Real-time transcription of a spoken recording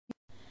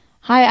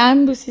Hi,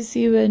 I'm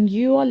Busisiwe, and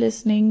you are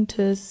listening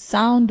to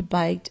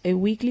Soundbite, a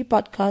weekly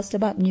podcast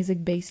about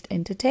music-based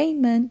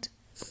entertainment.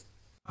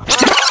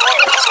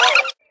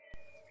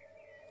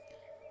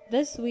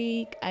 This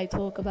week, I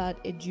talk about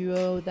a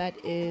duo that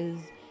is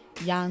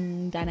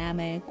young,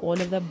 dynamic,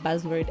 all of the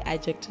buzzword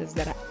adjectives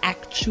that are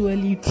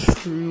actually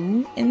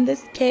true in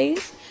this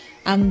case.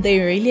 They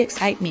really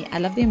excite me. I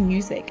love their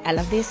music. I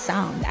love their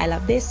sound. I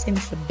love their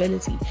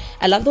sensibility.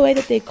 I love the way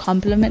that they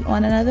complement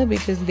one another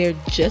because they're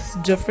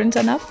just different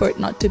enough for it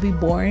not to be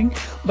boring,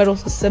 but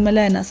also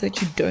similar enough so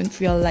that you don't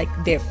feel like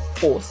they're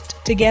forced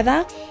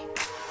together.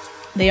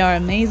 They are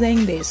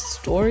amazing. Their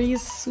story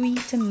is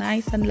sweet and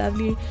nice and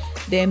lovely.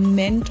 Their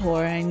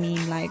mentor,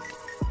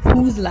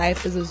 whose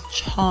life is as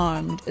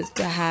charmed as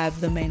to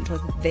have the mentor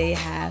that they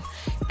have.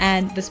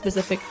 And the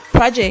specific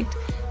project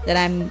that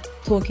I'm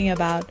talking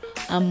about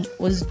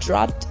was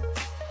dropped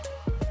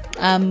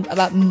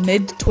about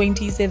mid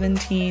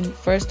 2017,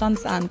 first on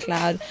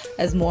SoundCloud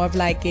as more of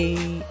like a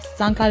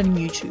SoundCloud and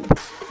YouTube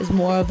as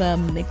more of a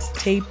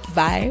mixtape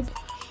vibe.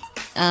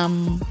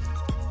 And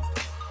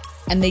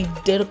they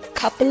did a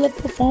couple of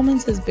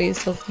performances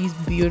based off these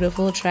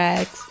beautiful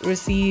tracks,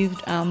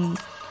 received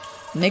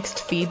mixed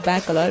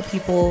feedback. A lot of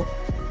people,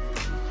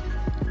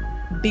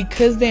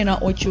 because they're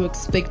not what you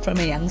expect from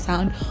a young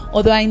sound,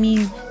 although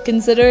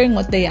considering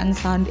what the young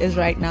sound is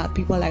right now,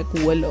 people like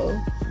Willow,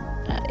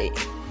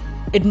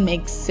 it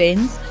makes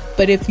sense.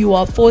 But if you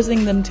are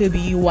forcing them to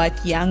be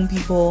what young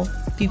people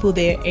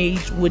their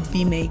age would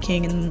be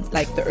making in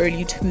like the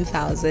early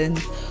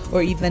 2000s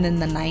or even in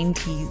the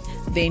 90s,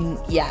 then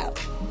yeah,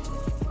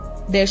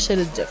 their shit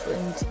is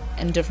different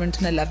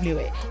in a lovely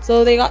way.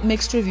 So they got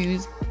mixed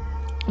reviews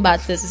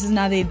about this. This is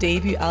now their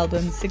debut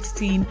album,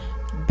 16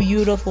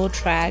 beautiful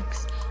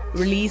tracks,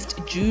 released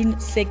June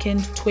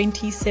 2nd,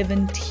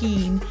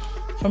 2017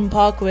 from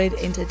Parkwood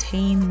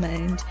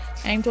Entertainment.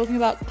 I'm talking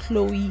about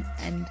Chloe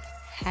and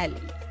Halle.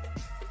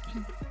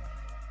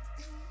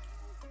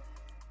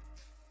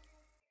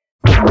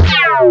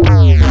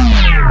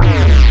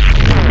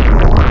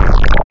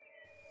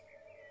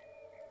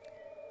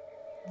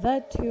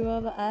 The Two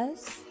of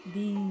Us,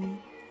 the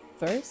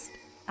first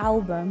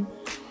album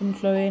from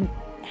Chloe and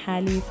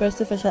Halle,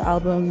 first official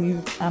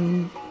album.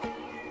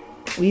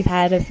 We've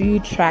had a few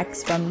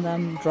tracks from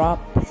them drop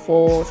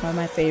before. Some of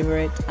my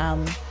favorite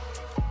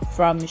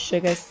from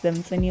Sugar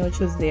Symphony, which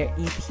was their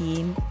EP.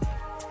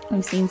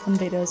 We've seen some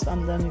videos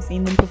from them. We've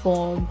seen them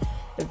perform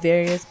at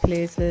various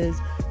places.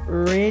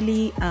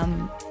 Really,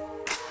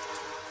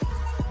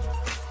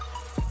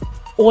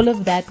 all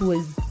of that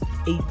was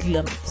a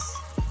glimpse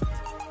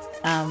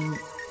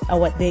at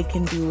what they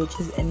can do, which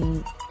is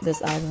in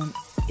this album.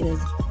 It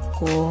is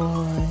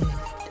good.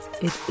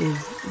 It is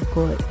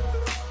good.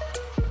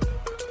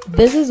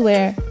 This is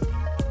where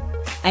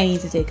I need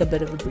to take a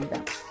bit of a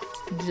breather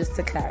just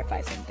to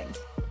clarify some things.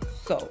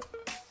 So,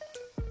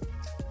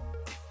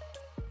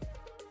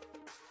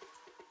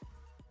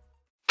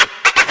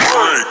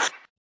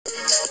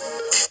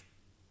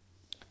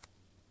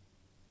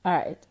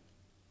 alright.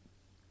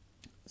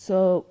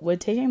 So, we're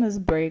taking this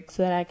break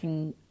so that I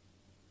can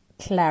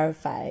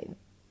clarify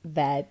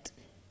that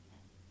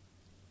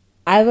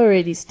I've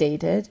already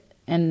stated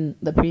in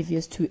the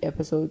previous 2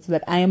 episodes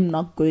that I am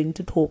not going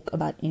to talk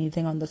about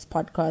anything on this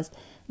podcast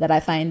that I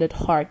find it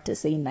hard to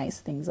say nice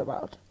things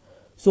about.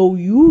 So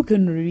you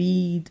can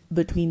read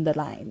between the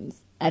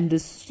lines and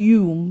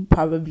assume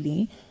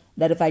probably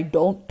that if I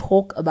don't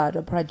talk about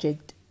a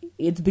project,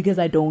 it's because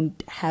I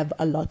don't have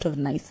a lot of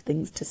nice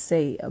things to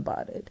say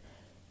about it.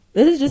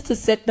 This is just to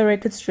set the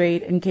record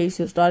straight in case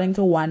you're starting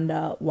to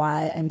wonder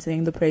why I'm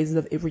saying the praises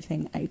of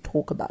everything I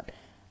talk about.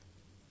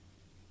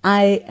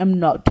 I am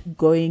not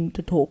going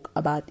to talk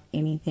about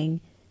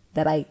anything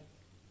that I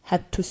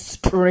had to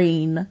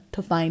strain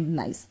to find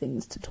nice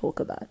things to talk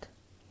about.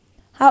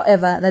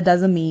 However, that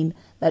doesn't mean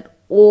that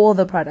all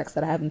the products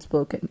that I haven't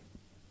spoken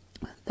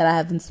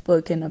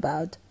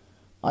about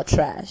are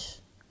trash.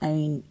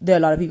 There are a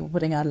lot of people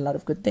putting out a lot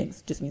of good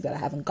things. It just means that I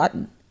haven't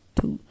gotten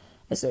to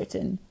a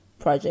certain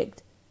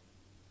project.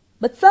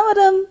 But some of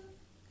them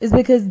is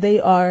because they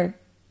are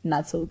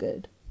not so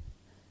good.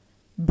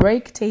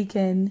 Break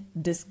taken,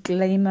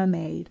 disclaimer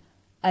made.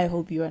 I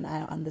hope you and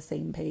I are on the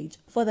same page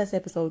for this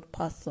episode,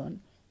 past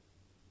on,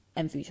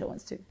 and future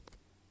ones too.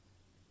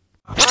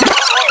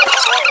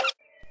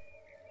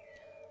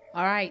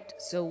 Alright,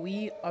 so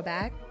we are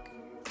back.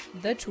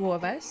 The two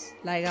of us,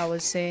 like I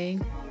was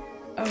saying,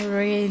 a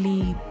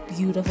really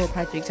beautiful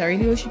project. I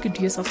really wish you could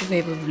do yourself a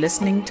favor of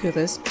listening to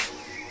this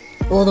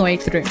all the way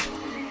through.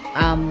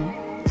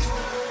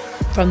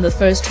 From the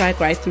first track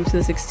right through to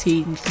the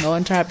 16th, no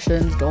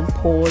interruptions, don't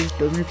pause,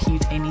 don't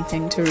repeat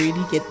anything to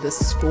really get the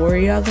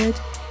story of it.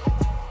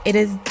 It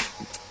is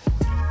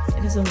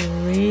a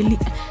really,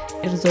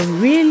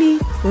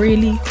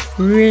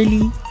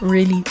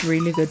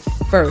 really good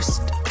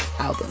first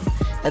album.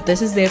 That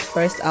this is their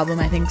first album,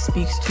 I think,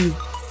 speaks to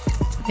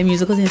their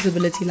musical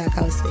sensibility, like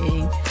I was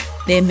saying,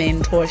 their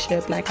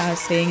mentorship, like I was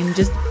saying, and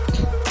just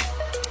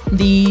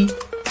the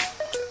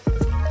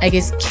I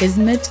guess,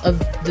 kismet of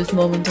this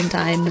moment in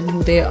time and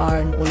who they are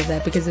and all of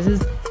that, because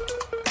it's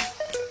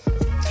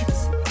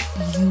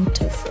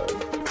beautiful.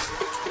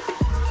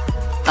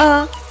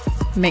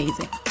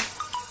 Amazing.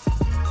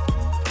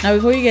 Now,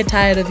 before you get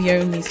tired of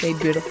hearing me say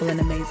beautiful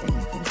and amazing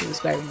into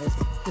describing this,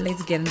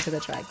 let's get into the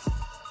tracks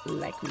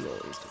like we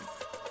always do.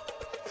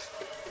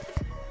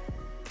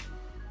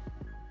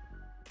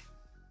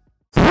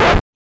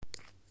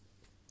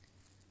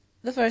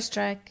 The first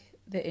track,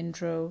 the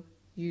intro,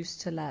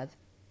 Used to Love,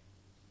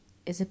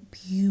 is a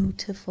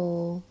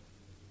beautiful,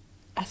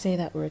 I say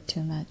that word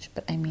too much,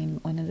 but I mean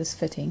when it is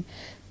fitting.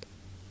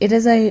 It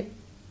is a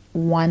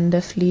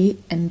wonderfully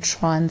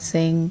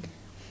entrancing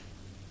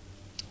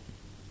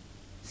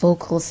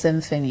vocal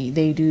symphony.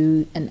 They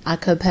do an a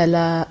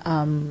cappella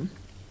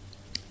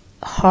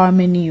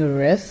harmony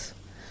riff,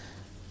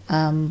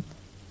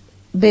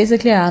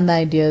 basically around the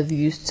idea of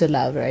used to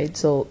love, right?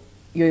 So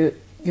you're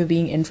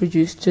being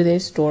introduced to their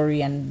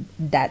story, and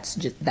that's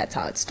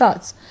how it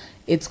starts.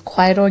 It's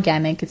quite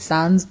organic. It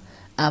sounds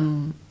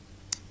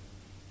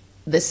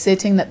the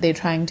setting that they're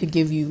trying to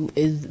give you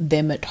is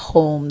them at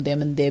home,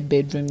 them in their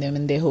bedroom, them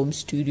in their home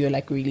studio,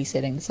 like really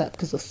setting this up.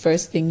 Because the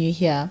first thing you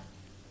hear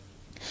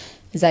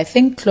is, I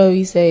think,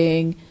 Chloe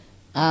saying,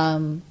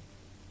 let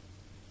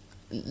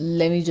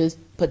me just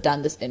put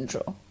down this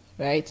intro,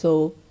 right?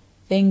 So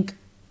think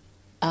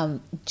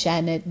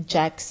Janet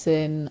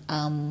Jackson,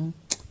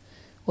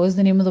 what was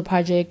the name of the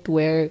project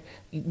where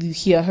you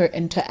hear her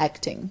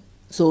interacting?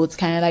 So it's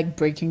kind of like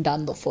breaking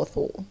down the fourth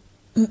wall.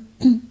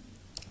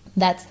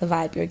 That's the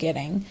vibe you're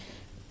getting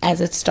as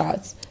it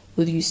starts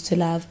with Used to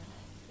Love.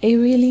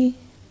 I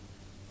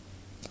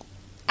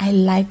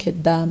like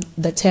it,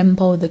 the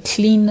tempo, the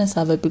cleanness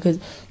of it, because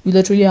you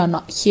literally are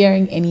not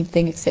hearing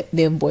anything except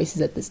their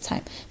voices at this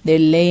time. They're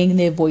laying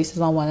their voices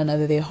on one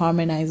another. They're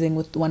harmonizing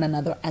with one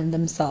another and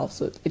themselves.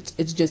 So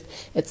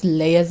it's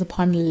layers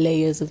upon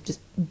layers of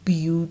just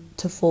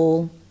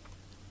beautiful.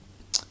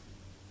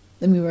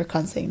 Let me work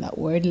on saying that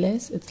word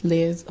less. It's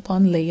layers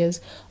upon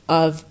layers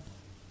of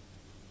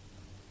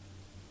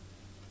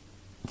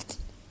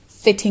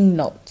fitting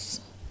notes,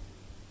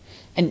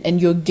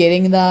 and you're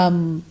getting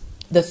the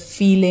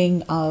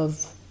feeling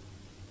of,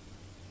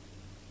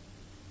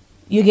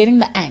 you're getting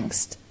the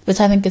angst,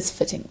 which I think is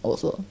fitting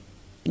also,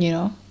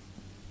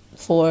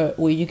 for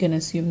where you can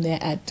assume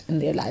they're at in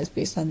their lives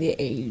based on their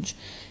age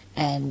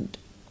and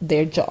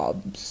their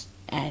jobs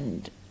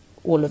and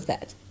all of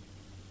that.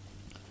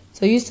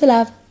 So Used to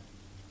Love,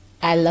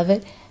 I love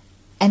it,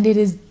 and it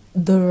is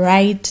the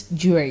right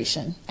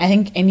duration. I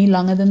think any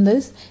longer than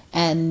this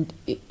and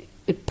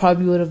it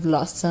probably would have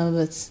lost some of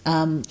its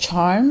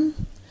charm,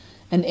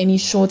 and any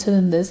shorter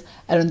than this,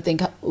 I don't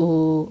think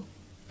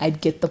I'd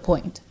get the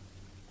point.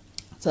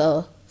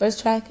 So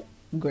first track,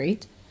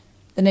 great.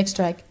 The next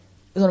track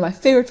is one of my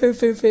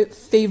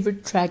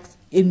favorite tracks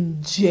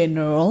in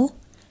general,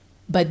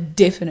 but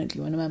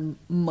definitely one of my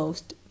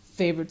most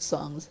favorite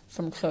songs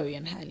from Chloe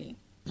and Halle.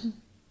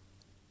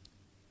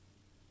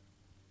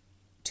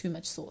 Too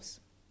Much Sauce.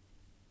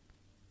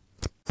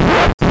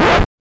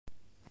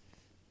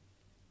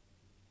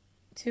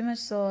 Too Much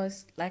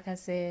Sauce, like I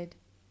said,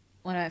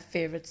 one of my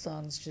favorite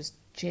songs just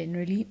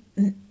generally.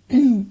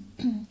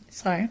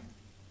 Sorry.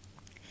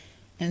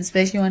 And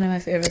especially one of my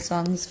favorite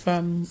songs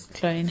from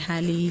Chloe and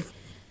Halle.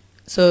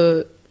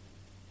 So at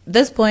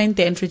this point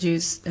they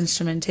introduce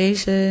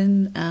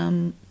instrumentation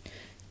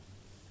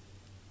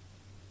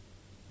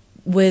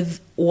with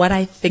what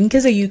I think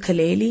is a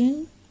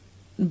ukulele,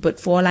 but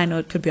for all I know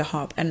it could be a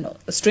harp, and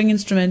a string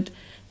instrument.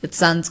 It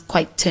sounds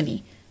quite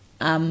tinny.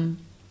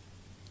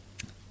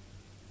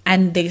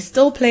 And they're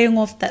still playing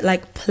off that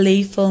like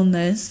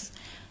playfulness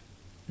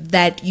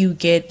that you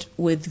get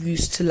with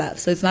Used to Love.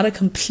 So it's not a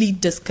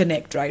complete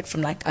disconnect, right,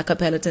 from like a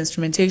cappella to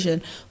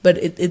instrumentation, but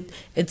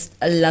it's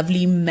a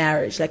lovely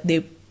marriage. Like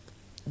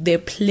they're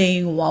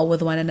playing well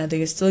with one another.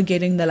 You're still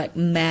getting the like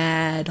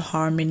mad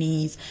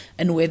harmonies,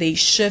 and where they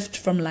shift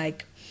from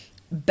like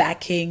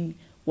backing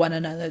one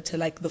another to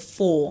like the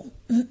four.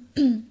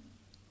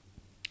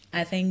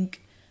 I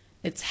think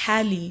it's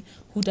Halle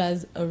who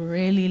does a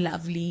really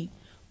lovely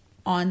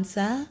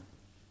answer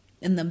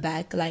in the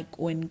back, like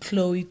when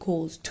Chloe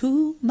calls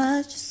too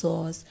much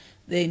sauce,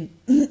 then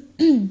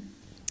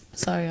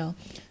sorry y'all,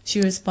 she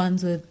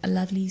responds with a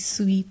lovely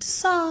sweet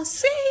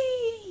saucy.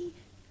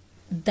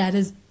 That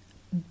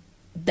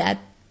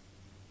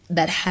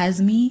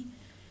has me.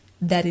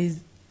 That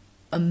is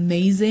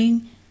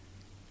amazing.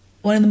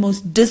 One of the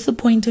most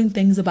disappointing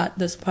things about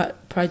this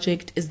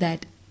project is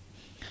that,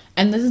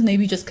 and this is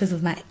maybe just because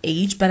of my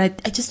age, but I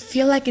just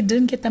feel like it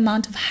didn't get the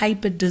amount of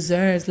hype it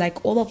deserves,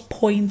 like all the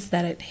points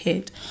that it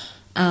hit.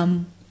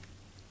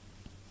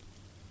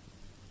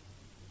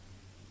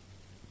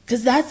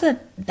 Because that's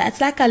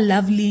like a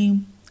lovely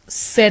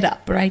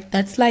setup, right?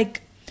 That's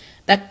like,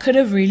 that could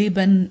have really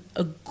been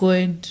a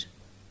good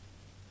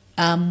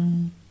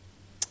thing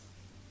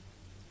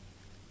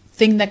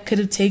that could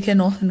have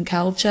taken off in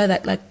culture,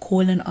 that like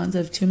call and answer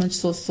of too much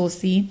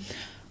saucy.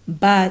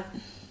 But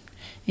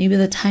maybe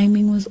the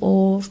timing was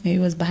off, maybe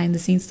it was behind the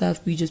scenes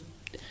stuff. We just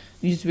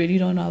You just really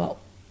don't know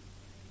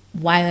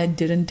why that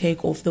didn't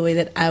take off the way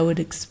that I would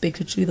expect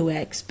it to, the way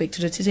I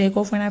expected it to take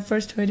off when I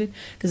first heard it,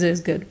 because it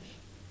was good.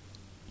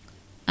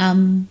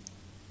 I'm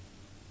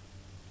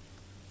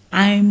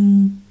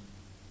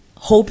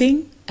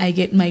hoping I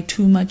get my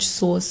Too Much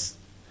Sauce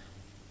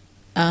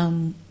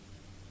crew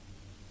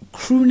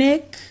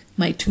neck,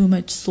 my Too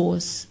Much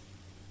Sauce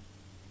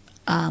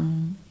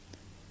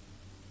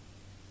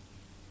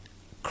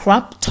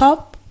crop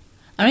top.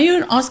 I'm not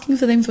even asking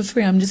for them for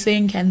free. I'm just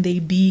saying, can they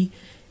be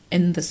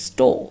in the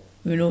store?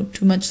 You know,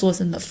 Too Much Sauce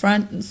in the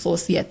front and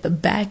saucy at the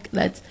back.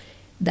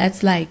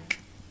 That's like,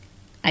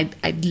 I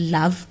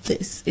love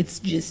this. It's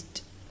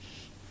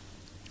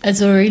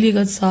a really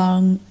good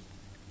song.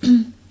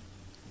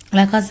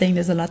 Like I was saying,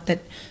 there's a lot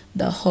that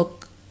the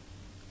hook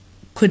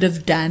could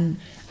have done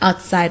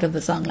outside of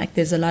the song. Like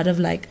there's a lot of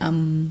like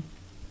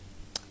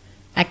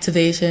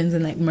activations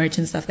and like merch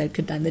and stuff that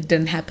could done that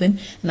didn't happen,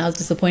 and I was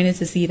disappointed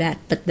to see that.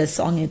 But the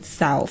song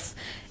itself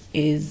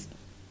is,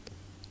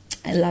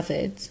 I love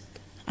it.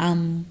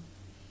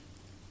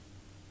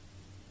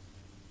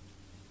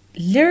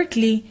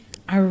 Lyrically,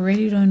 I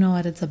really don't know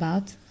what it's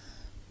about.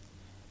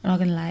 I'm not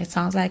gonna lie, it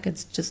sounds like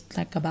it's just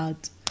like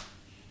about,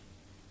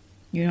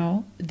 you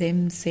know,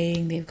 them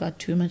saying they've got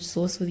too much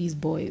sauce for these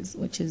boys,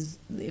 which is,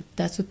 if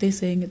that's what they're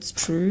saying, it's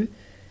true.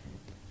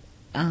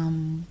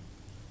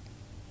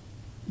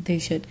 They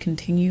should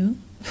continue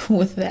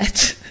with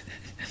that.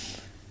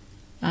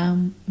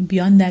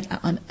 Beyond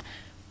that,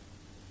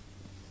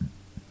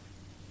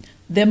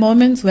 there are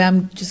moments where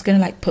I'm just gonna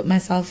like put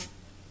myself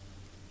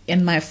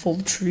in my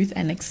full truth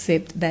and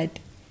accept that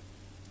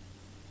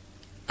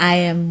I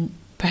am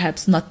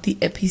perhaps not the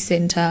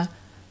epicenter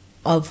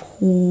of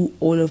who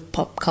all of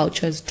pop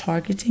culture is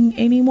targeting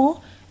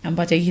anymore, and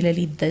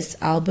particularly this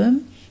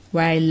album,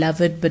 where I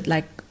love it, but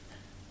like,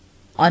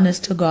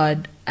 honest to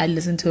God, I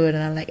listen to it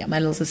and I'm like, my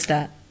little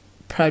sister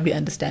probably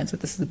understands what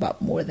this is about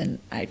more than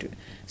I do.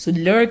 So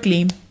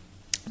lyrically,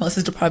 my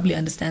sister probably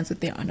understands what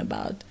they're on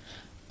about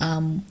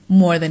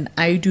more than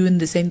I do, in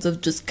the sense of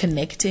just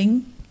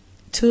connecting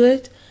to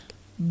it.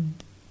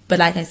 But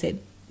like I said,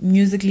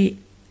 musically,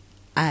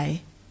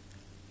 I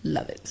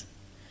love it.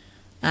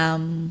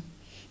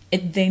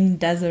 It then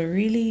does a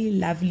really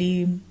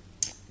lovely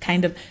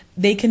kind of,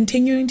 they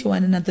continue into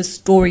one another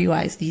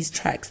story-wise, these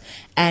tracks.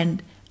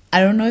 And I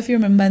don't know if you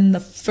remember in the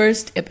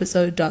first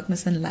episode,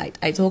 Darkness and Light,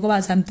 I talk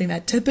about something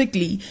that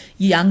typically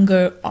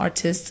younger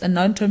artists, and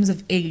not in terms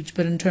of age,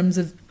 but in terms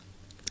of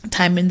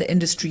time in the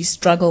industry,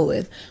 struggle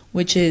with,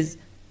 which is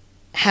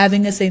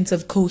having a sense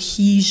of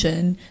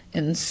cohesion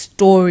and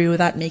story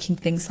without making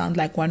things sound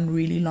like one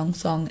really long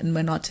song and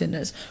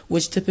monotonous,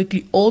 which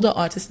typically older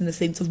artists, in the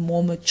sense of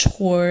more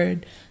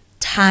matured,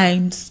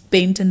 time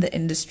spent in the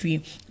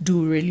industry,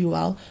 do really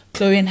well.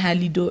 Chloe and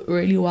Halle do it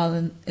really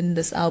well in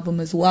this album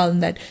as well, in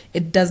that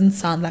it doesn't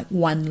sound like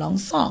one long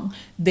song.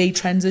 They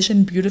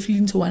transition beautifully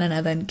into one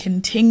another and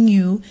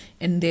continue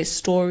in their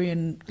story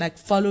and like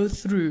follow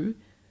through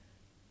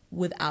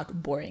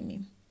without boring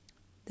me.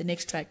 The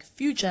next track,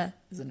 Future,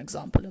 is an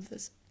example of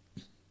this.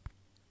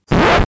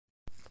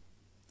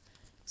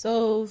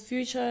 So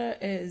Future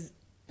is,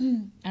 I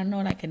don't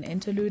know, like an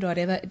interlude or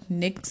whatever.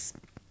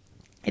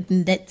 It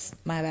knits,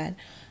 my bad,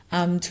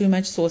 Too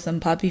Much Sauce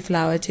and Poppy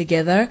Flower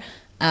together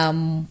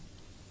in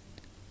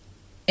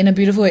a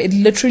beautiful way. It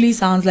literally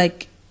sounds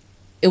like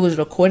it was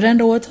recorded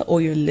underwater,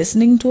 or you're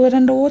listening to it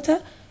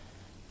underwater.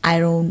 I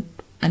don't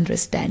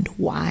understand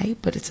why,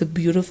 but it's a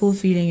beautiful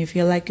feeling. You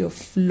feel like you're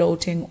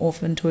floating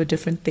off into a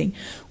different thing,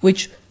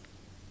 which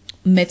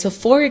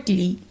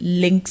metaphorically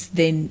links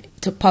then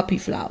to Poppy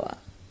Flower,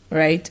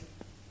 right?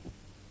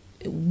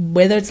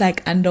 Whether it's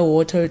like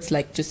underwater, it's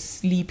like just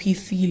sleepy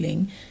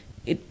feeling.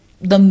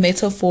 The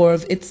metaphor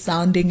of it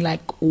sounding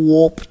like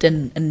warped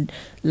and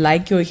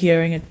like you're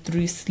hearing it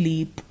through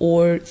sleep,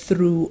 or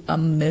through a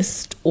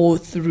mist, or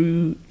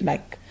through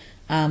like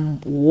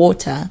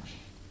water,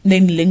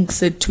 then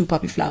links it to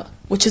Poppy Flower,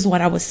 which is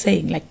what I was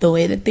saying. Like the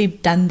way that they've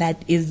done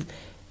that is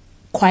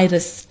quite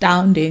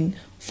astounding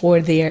for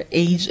their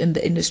age in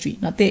the industry.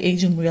 Not their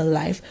age in real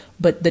life,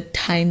 but the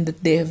time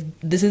that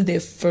this is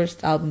their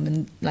first album,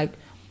 and like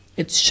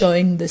it's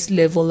showing this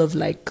level of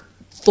like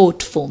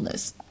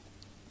thoughtfulness.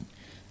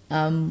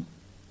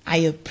 I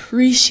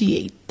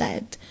appreciate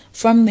that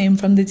from them,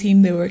 from the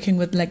team they're working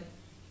with, like,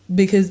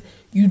 because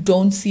you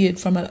don't see it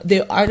from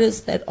they're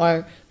artists that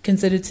are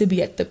considered to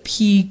be at the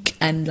peak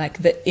and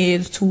like the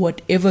heirs to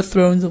whatever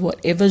thrones of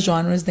whatever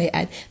genres they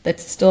add, that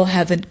still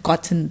haven't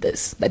gotten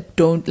this, that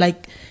don't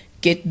like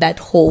get that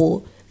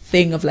whole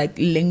thing of like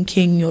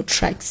linking your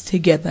tracks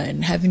together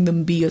and having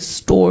them be a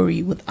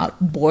story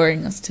without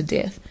boring us to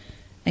death.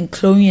 And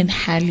Chloe and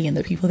Halle and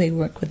the people they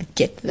work with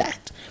get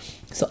that.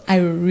 So I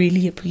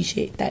really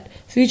appreciate that.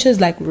 Future is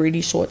like really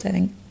short. I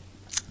think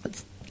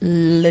it's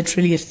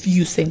literally a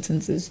few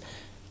sentences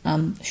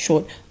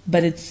short,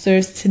 but it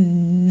serves to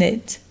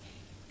knit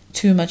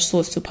Too Much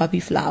Sauce to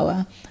Poppy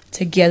Flower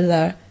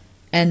together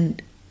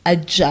and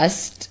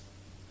adjust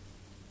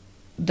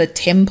the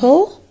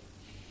tempo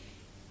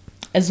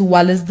as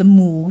well as the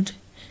mood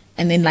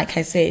and then, like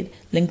I said,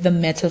 link the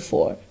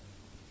metaphor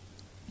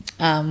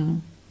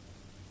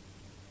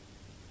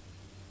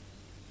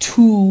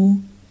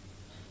to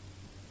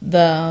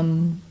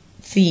the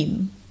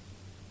theme,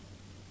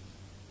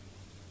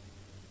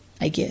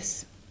 I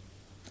guess.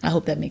 I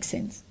hope that makes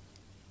sense.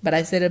 But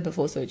I said it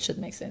before, so it should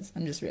make sense.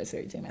 I'm just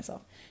reasserting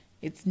myself.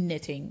 It's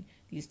knitting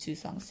these two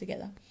songs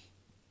together,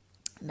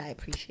 and I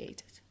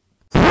appreciate it.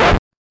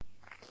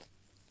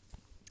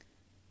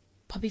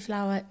 Poppy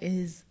Flower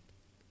is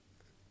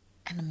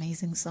an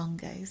amazing song,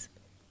 guys.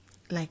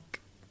 Like,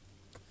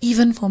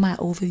 even for my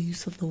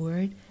overuse of the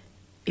word,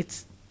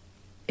 it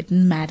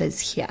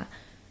matters here.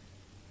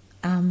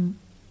 Like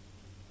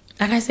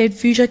I said,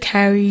 Future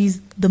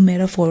carries the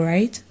metaphor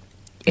right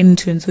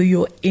into, and so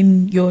you're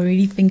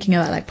already thinking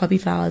about like poppy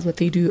flowers, what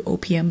they do,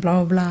 OPM,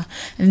 blah blah blah,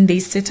 and they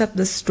set up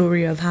the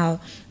story of how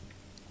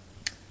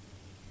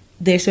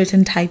there are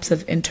certain types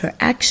of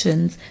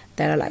interactions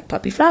that are like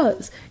poppy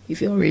flowers. You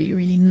feel really,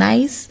 really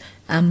nice,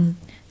 and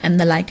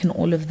the like, and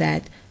all of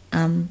that.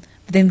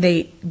 Then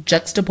they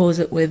juxtapose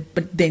it with,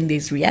 but then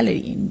there's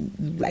reality, and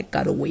you like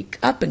gotta wake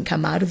up and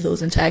come out of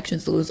those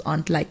interactions. Those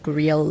aren't like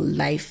real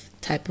life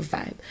type of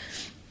vibe.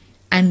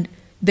 And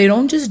they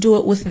don't just do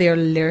it with their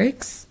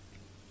lyrics.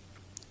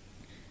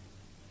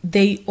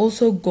 They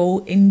also go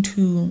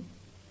into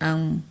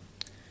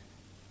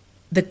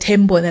the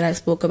tempo that I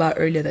spoke about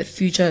earlier, that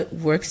Future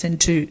works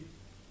into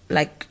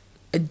like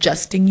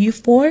adjusting you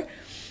for.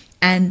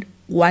 And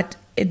what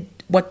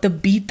the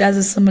beat does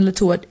is similar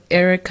to what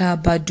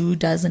Erykah Badu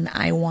does in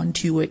I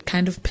Want You. It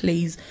kind of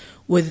plays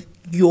with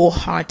your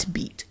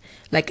heartbeat.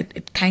 Like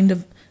it kind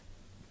of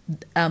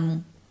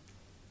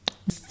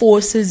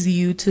forces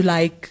you to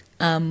like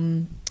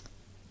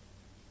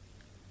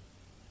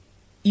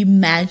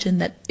imagine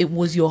that it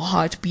was your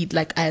heartbeat,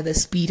 like either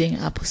speeding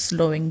up or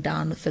slowing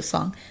down with the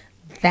song.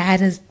 That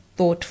is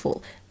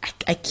thoughtful.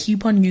 I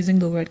keep on using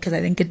the word because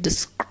I think it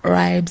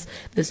describes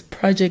this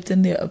project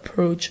and their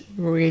approach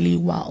really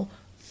well.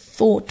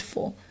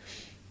 Thoughtful.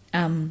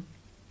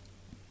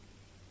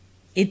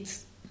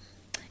 It's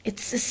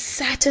a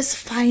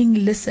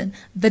satisfying listen.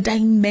 The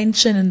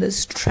dimension in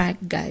this track,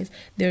 guys.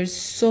 There's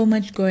so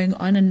much going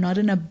on, and not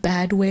in a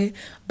bad way,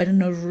 but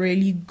in a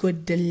really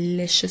good,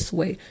 delicious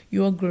way.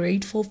 You are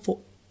grateful for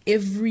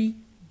every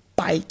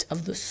bite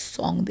of the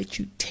song that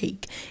you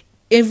take.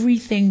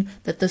 Everything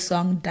that the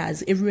song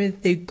does, everywhere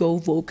they go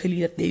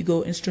vocally, that they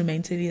go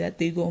instrumentally, that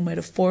they go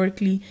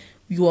metaphorically,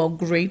 you are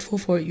grateful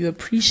for it. You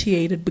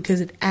appreciate it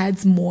because it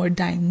adds more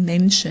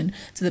dimension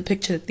to the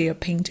picture that they are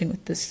painting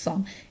with this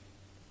song.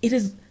 It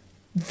is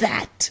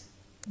that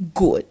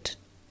good.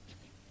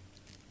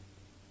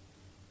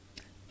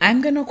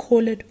 I'm going to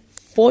call it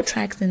 4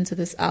 tracks into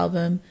this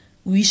album.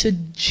 We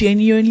should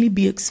genuinely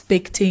be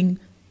expecting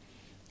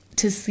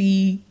to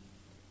see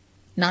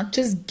not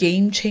just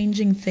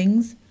game-changing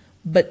things,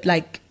 but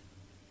like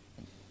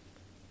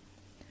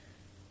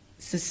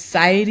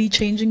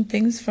society-changing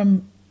things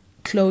from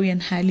Chloe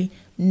and Halle.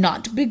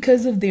 Not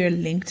because of their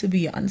link to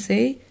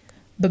Beyonce,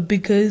 but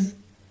because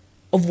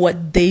of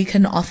what they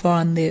can offer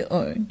on their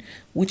own,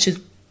 which is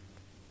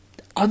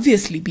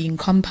obviously being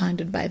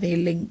compounded by their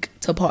link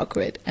to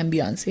Parkwood and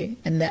Beyonce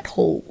and that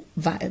whole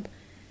vibe.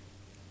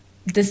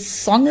 This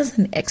song is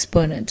an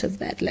exponent of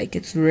that. Like,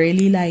 it's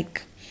really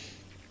like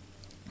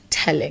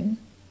telling.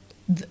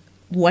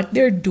 What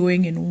they're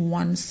doing in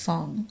one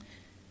song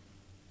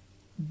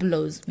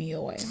blows me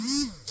away.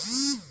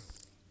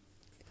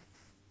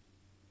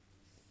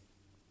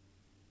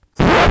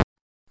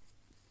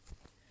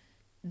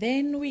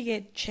 Then we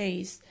get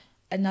Chase,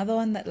 another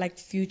one that like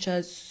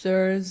Future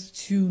serves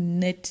to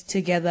knit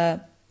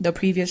together the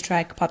previous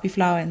track, Poppy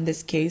Flower in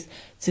this case,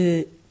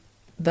 to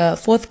the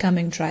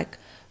forthcoming track,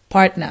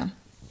 Partner.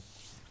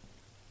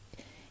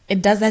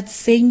 It does that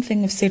same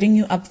thing of setting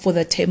you up for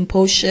the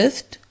tempo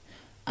shift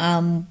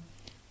and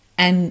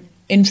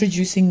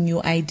introducing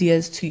new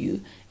ideas to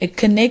you. It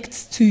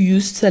connects to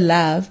Used to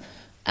Love,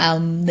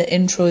 the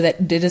intro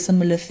that did a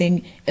similar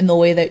thing in the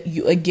way that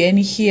you again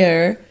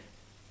hear,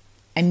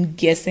 I'm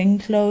guessing,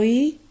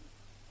 Chloe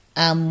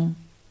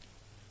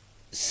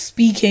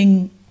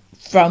speaking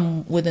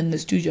from within the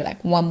studio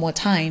like one more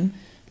time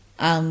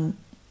in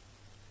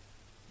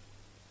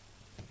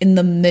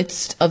the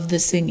midst of the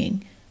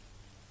singing.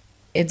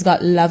 It's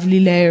got lovely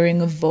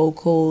layering of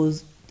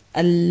vocals,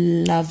 a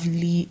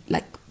lovely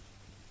like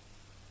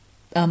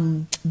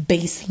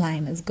bass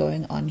line is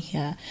going on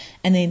here,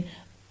 and then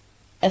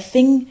a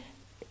thing,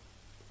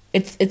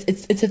 it's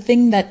a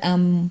thing that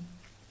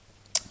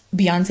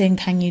Beyonce and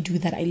Kanye do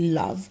that I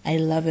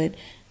love it,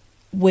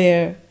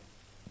 where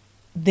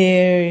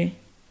they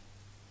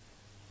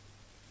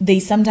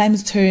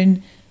sometimes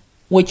turn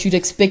what you'd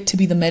expect to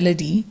be the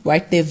melody,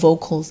 right, their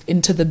vocals,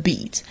 into the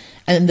beat,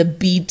 and the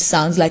beat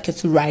sounds like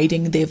it's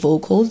riding their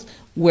vocals,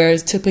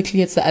 whereas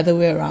typically it's the other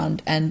way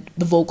around and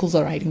the vocals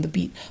are riding the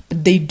beat.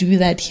 But they do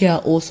that here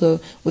also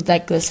with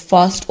like this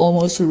fast,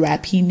 almost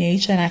rappy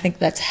nature, and I think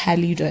that's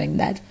Halle doing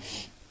that,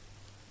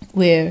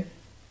 where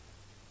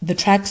the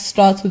track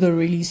starts with a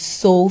really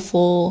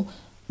soulful,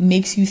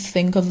 makes you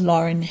think of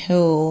Lauryn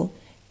Hill,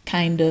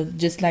 kind of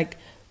just like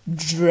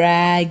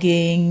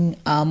dragging,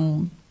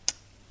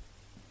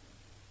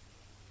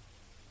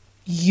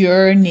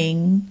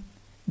 yearning,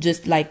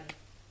 just like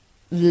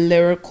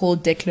lyrical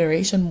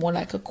declaration, more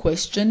like a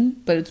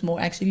question, but it's more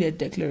actually a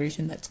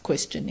declaration that's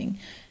questioning.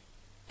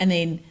 And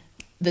then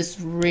this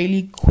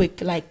really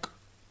quick, like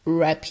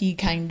rappy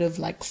kind of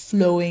like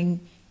flowing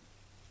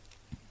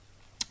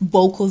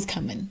vocals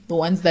come in, the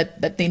ones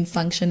that then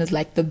function as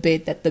like the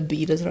bed that the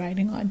beat is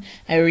riding on.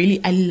 I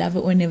love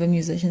it whenever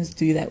musicians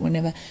do that,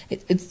 whenever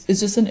it's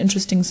just an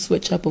interesting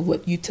switch up of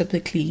what you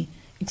typically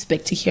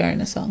expect to hear in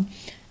a song.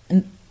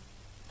 And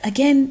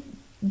again,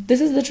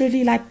 this is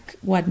literally like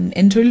what, an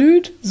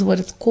interlude is what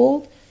it's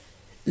called,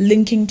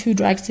 linking two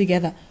tracks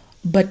together,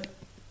 but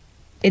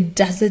it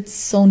does it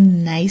so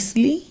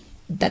nicely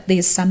that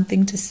there's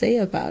something to say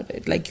about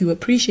it, like you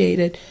appreciate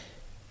it.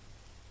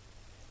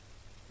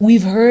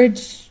 We've heard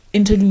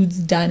interludes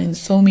done in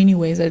so many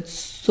ways that it's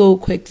so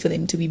quick for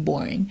them to be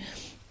boring.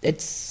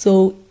 It's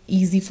so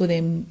easy for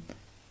them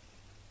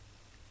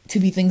to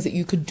be things that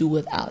you could do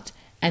without.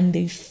 And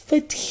they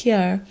fit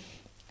here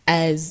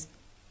as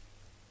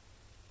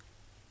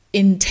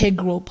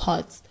integral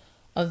parts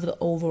of the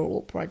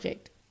overall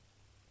project.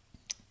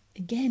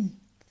 Again,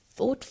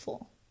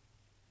 thoughtful.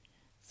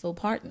 So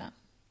partner.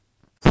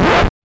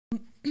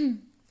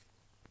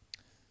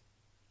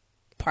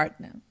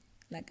 Partner,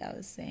 like I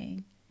was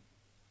saying,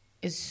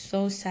 is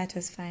so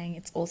satisfying.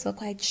 It's also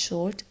quite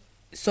short.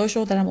 So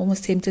short that I'm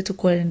almost tempted to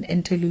call it an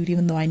interlude,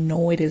 even though I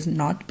know it is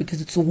not,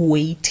 because it's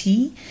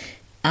weighty.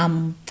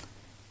 And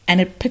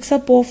it picks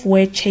up off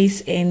where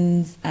Chase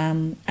ends. I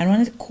don't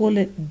want to call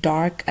it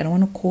dark. I don't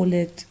want to call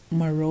it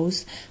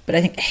morose, but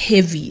I think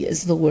heavy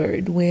is the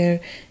word, where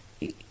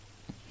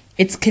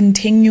it's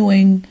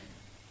continuing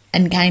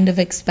and kind of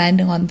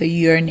expanding on the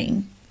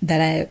yearning that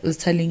I was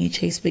telling you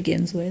Chase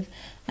begins with.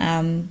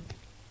 And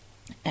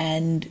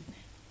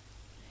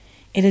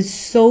it is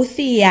so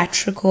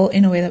theatrical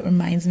in a way that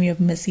reminds me of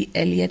Missy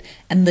Elliott,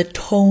 and the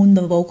tone,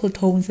 the vocal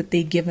tones that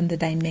they give and the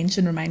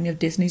dimension remind me of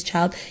Destiny's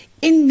Child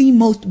in the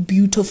most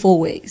beautiful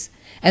ways.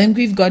 I think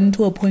we've gotten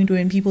to a point where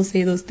when people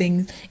say those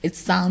things, it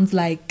sounds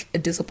like a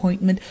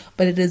disappointment,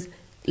 but it is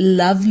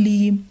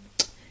lovely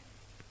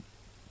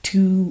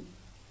to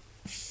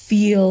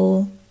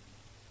feel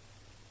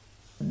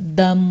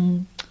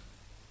them,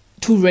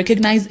 to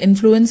recognize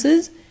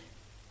influences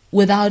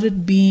without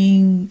it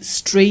being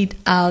straight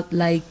out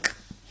like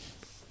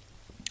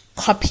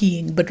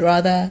copying, but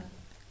rather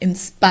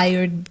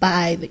inspired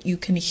by, that you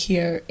can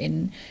hear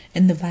in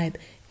the vibe.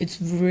 It's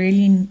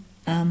really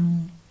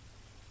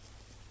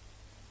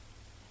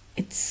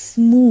it's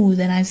smooth,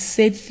 and I've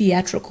said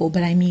theatrical,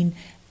 but I mean,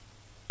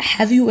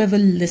 have you ever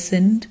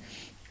listened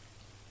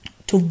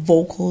to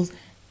vocals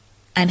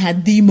and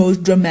had the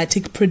most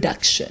dramatic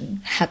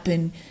production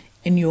happen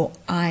in your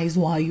eyes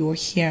while you're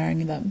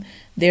hearing them?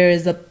 There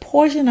is a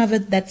portion of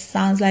it that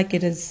sounds like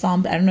it is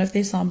sampled. I don't know if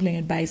they're sampling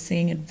it by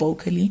saying it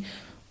vocally,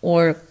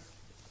 or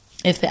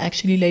if they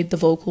actually laid the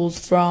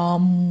vocals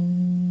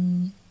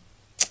from,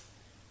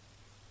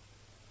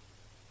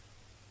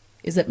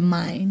 is it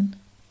Mine?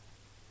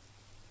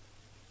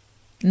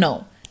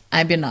 No,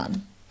 I've been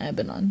on.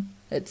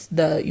 It's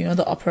the, you know,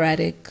 the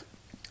operatic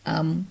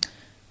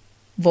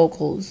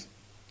vocals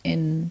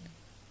in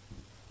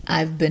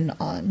I've Been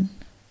On.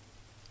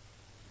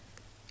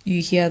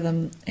 You hear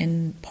them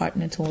in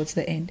Partner towards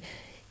the end.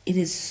 It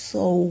is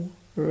so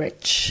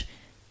rich,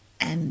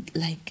 and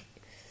like,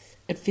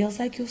 it feels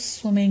like you're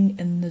swimming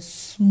in the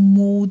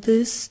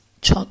smoothest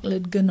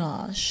chocolate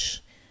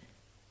ganache.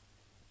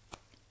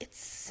 It's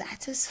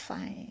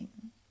satisfying.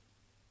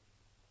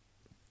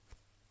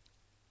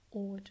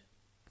 Odd.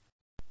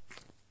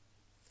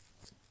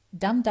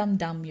 Dum Dum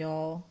Dum,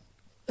 y'all.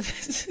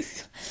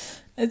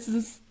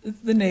 It's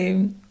the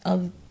name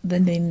of the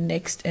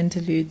next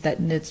interlude that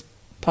knits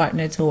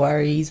Partner to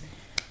Worries.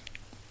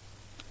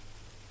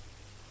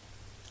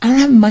 I don't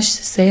have much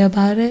to say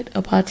about it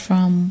apart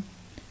from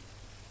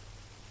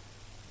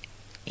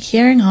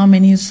hearing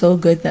harmony is so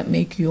good that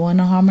make you want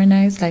to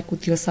harmonize, like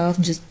with yourself,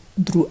 just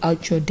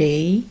throughout your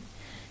day.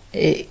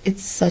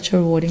 It's such a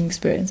rewarding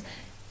experience.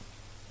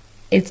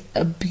 It's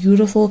a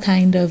beautiful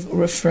kind of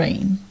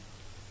refrain,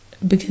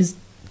 because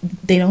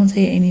they don't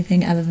say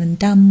anything other than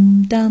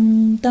dum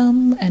dum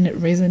dum, and it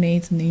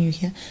resonates, and then you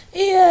hear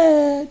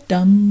yeah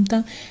dum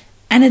dum,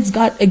 and it's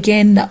got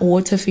again that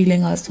water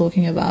feeling I was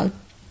talking about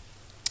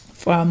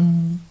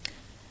from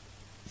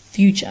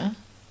Future,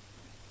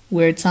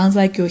 where it sounds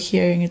like you're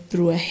hearing it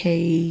through a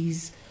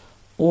haze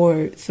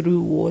or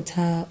through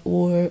water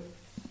or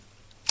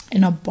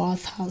in a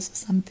bathhouse or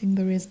something,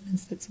 the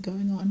resonance that's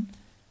going on.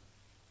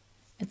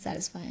 It's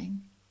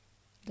satisfying.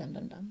 Dum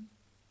dum dum.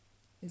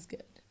 It's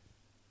good.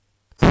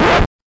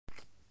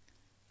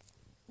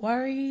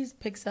 Worries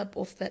picks up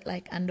off that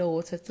like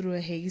underwater through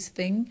a haze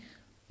thing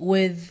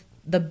with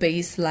the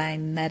bass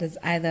line that is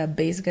either a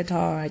bass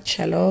guitar or a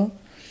cello.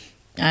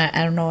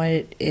 I don't know what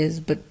it is,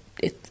 but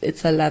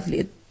it's a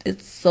lovely,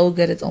 it's so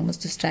good, it's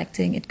almost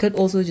distracting. It could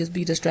also just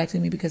be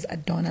distracting me because I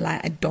don't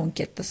lie, I don't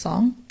get the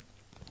song.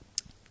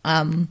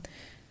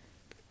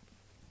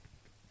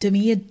 to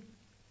me,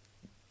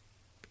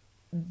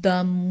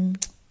 the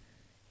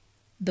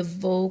the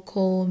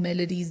vocal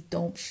melodies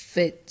don't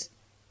fit,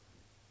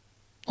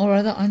 or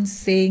rather aren't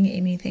saying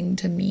anything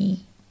to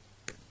me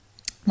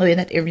the way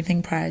that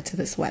everything prior to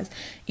this was.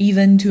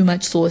 Even Too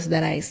Much Sauce,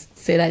 that I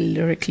said I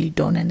lyrically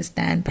don't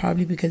understand,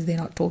 probably because they're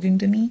not talking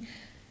to me.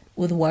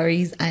 With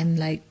Worries, I'm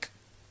like,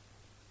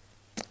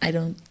 I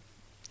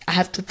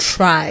have to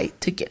try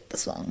to get the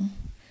song,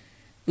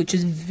 which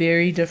is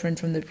very different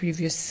from the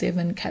previous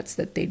 7 cuts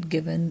that they'd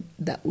given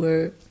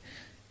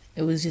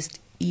it was just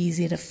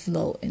easy to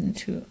flow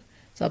into.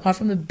 So apart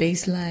from the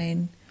bass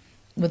line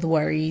with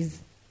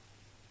Worries,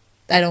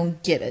 I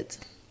don't get it.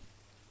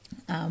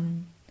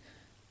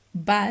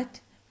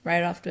 But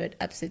right after it,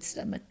 Upset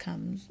Stomach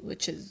comes,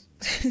 which is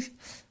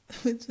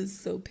which is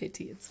so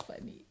petty, it's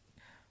funny.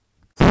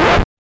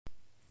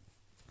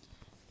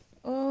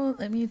 Oh,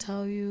 let me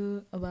tell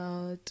you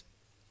about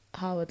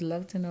how I'd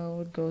love to know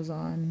what goes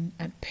on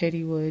at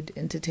Pettywood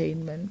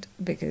Entertainment,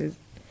 because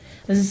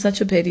this is such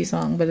a petty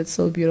song, but it's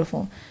so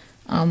beautiful.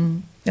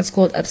 It's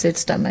called Upset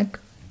Stomach,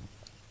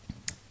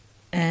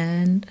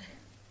 and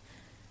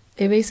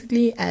they're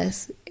basically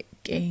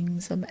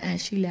asking some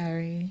Ashy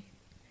Larry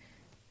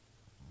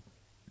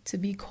to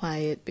be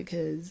quiet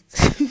because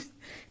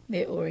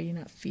they're already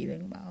not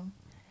feeling well.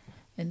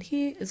 And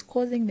he is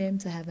causing them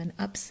to have an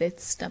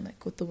upset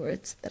stomach with the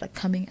words that are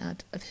coming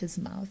out of his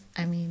mouth.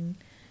 I mean,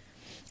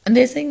 and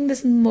they're singing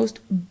this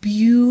most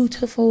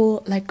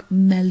beautiful, like,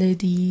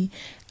 melody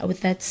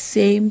with that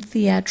same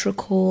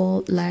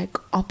theatrical, like,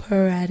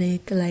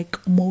 operatic,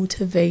 like,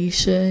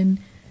 motivation.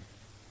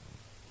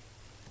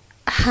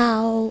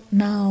 How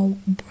now,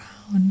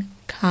 brown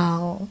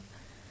cow,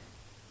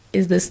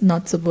 is this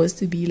not supposed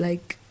to be,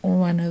 like,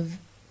 one of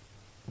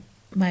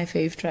my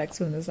fave tracks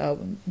from this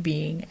album,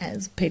 being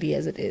as petty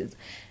as it is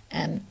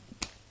and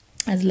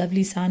as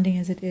lovely sounding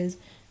as it is?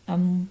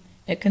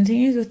 It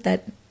continues with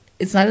that.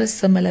 It's not a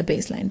similar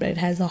bass line, but it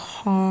has a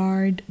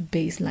hard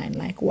bass line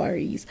like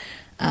Worries,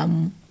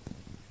 and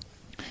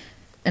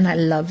I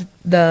love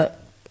the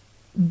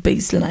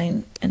bass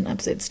line in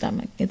Upset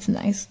Stomach. It's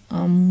nice.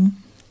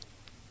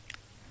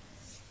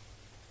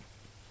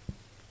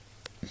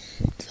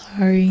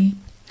 Sorry,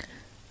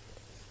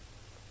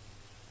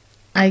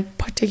 I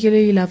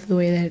particularly love the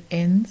way that it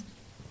ends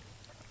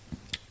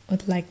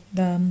with like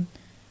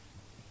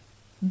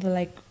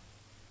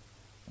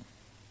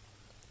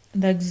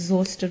the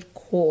exhausted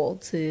call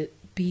to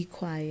be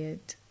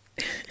quiet.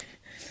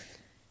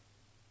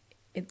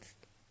 it's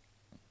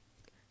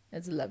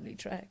a lovely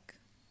track.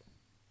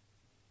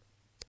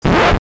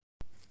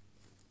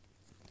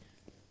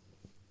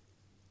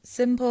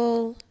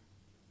 Simple.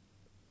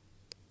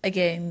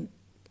 Again,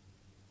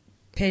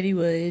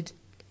 Pettywood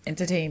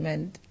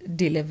Entertainment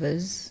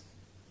delivers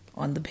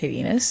on the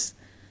pettiness.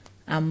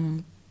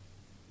 And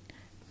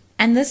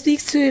this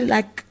speaks to,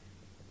 like,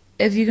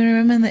 if you can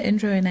remember in the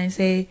intro and I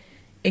say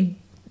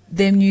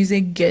their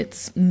music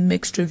gets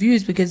mixed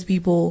reviews because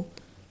people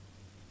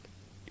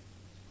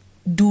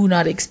do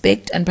not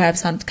expect and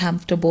perhaps aren't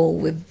comfortable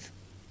with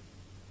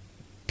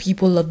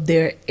people of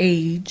their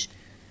age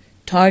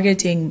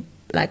targeting,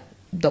 like,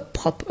 the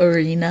pop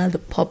arena, the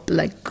pop,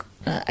 like,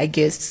 I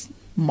guess,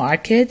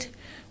 market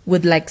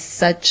with, like,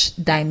 such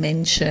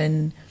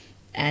dimension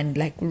and,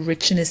 like,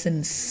 richness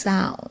in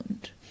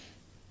sound,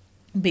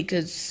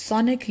 because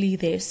sonically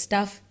their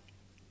stuff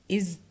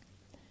it's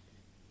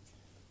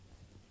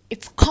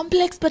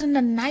complex, but in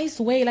a nice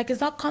way. Like, it's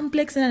not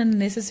complex in a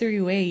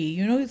necessary way.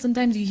 You know,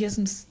 sometimes you hear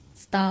some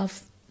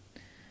stuff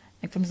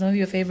like from some of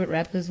your favorite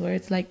rappers where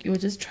it's like you're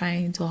just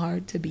trying too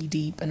hard to be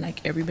deep, and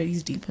like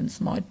everybody's deep and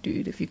smart,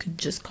 dude. If you could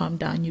just calm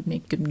down, you'd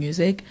make good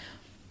music.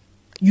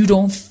 You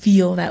don't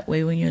feel that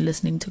way when you're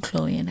listening to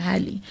Chloe and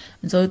Halle.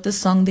 And so with the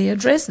song, they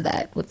address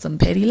that with some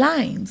petty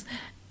lines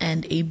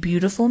and a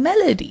beautiful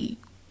melody.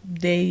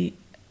 They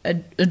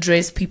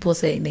address people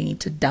saying they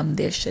need to dumb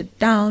their shit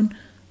down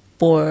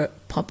for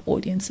pop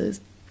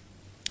audiences.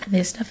 And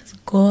their stuff is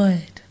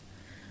good.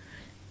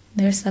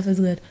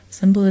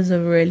 Simple is a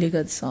really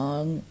good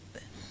song.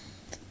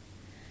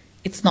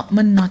 It's not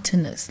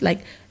monotonous.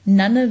 Like,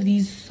 none of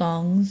these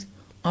songs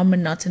are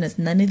monotonous.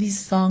 None of these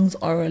songs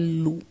are a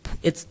loop.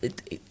 It's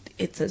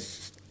a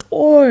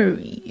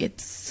story.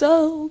 It's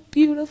so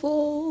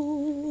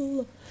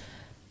beautiful.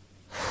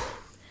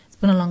 It's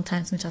been a long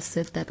time since I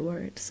said that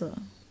word, so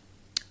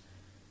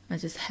I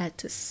just had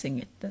to sing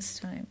it this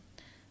time.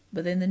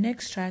 But then the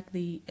next track,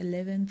 the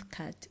 11th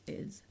cut,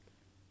 is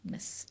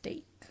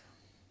Mistake.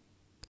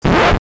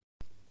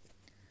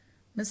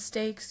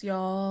 Mistakes,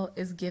 y'all,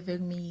 is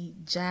giving me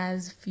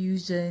jazz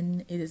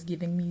fusion. It is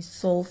giving me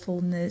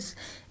soulfulness.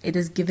 It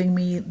is giving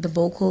me the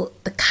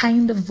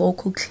kind of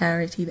vocal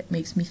clarity that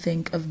makes me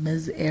think of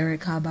Ms.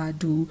 Erykah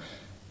Badu.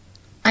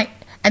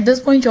 At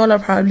this point, y'all are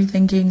probably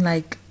thinking,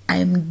 like,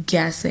 I'm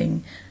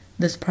gassing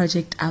this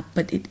project up,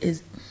 but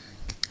it's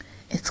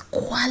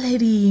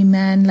quality,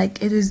 man.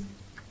 Like, it is.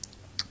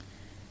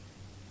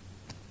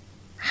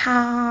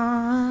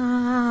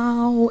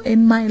 How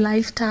in my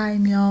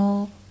lifetime,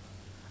 y'all,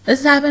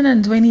 This happened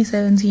in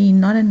 2017,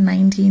 not in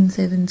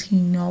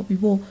 1917. Y'all,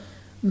 people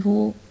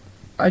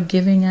are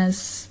giving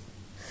us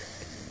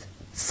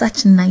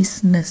such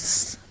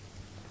niceness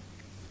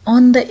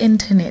on the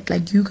internet.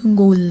 Like, you can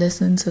go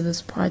listen to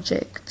this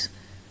project.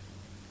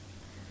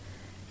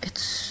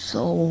 It's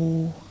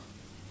so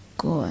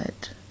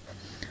good.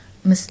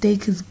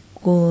 Mistake is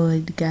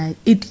good, guys.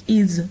 It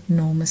is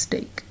no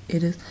mistake.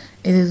 It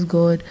is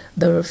good.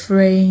 The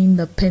refrain,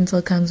 the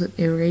pencil comes with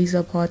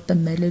eraser part, the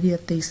melody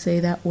that they say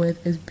that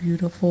with is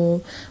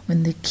beautiful.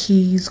 When the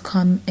keys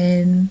come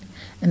in,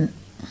 and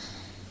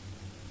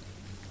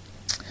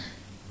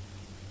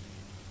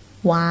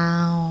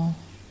wow.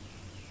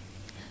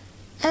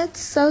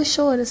 It's so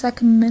short. It's like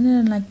a minute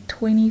and like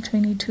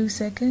 22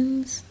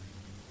 seconds.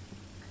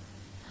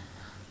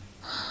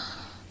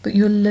 But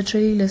you're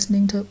literally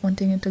listening to it,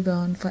 wanting it to go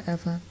on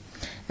forever.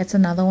 It's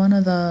another one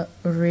of the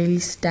really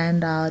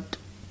standout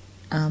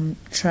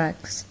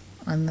tracks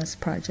on this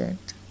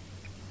project.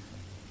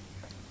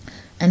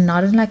 And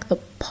not in like the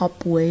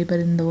pop way, but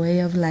in the way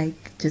of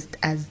like just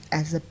as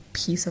a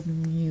piece of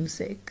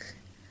music.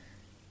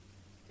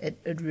 It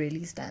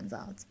really stands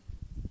out.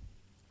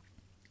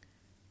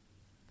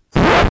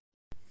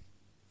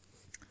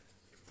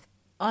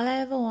 All I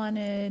ever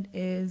wanted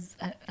is,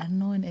 I don't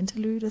know, an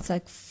interlude. It's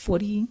like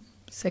 40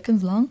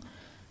 seconds long.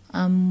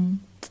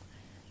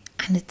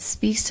 And it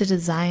speaks to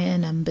desire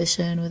and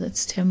ambition with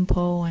its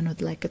tempo and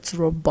with like its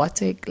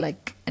robotic,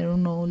 like, I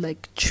don't know,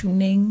 like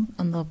tuning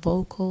on the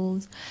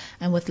vocals,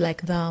 and with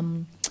like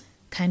the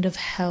kind of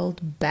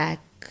held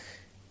back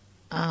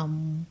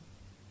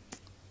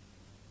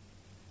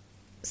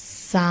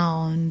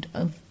sound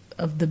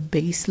of the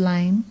bass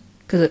line,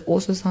 because it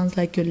also sounds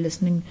like you're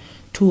listening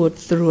to it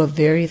through a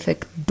very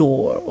thick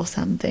door or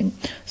something.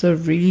 So it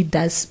really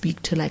does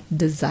speak to like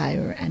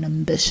desire and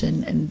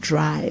ambition and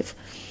drive.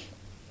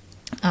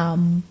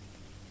 And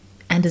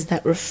is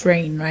that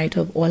refrain, right,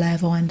 of all I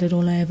ever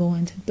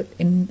wanted, but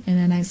in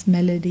a nice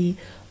melody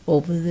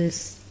over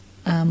this,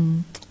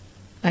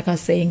 like I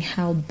was saying,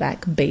 held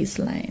back bass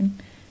line.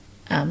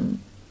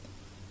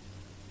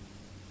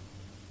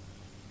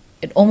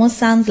 It almost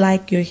sounds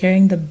like you're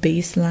hearing the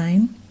bass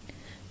line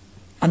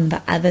on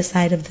the other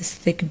side of this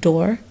thick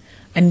door,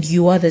 and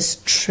you are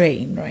this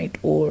train, right,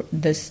 or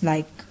this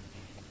like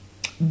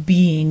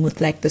being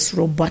with like this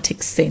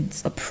robotic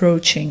sense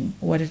approaching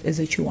what it is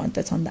that you want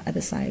that's on the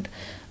other side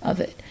of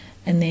it.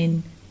 And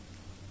then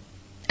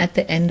at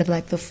the end of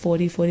like the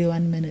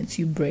 41 minutes,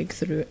 you break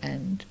through,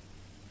 and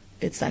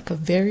it's like a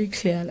very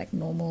clear, like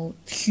normal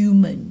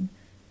human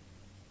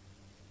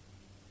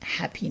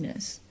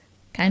happiness.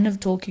 Kind of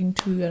talking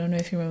to, I don't know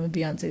if you remember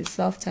Beyonce's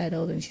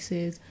self-titled, and she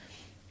says,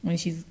 when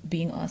she's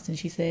being asked, and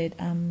she said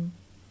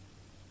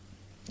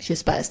she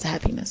aspires to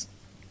happiness.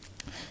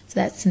 So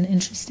that's an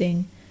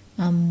interesting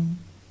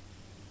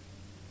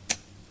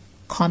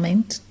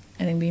comment,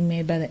 I think, being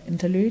made by the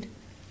interlude.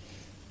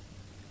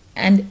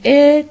 And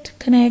it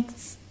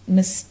connects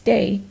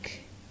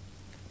Mistake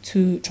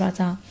to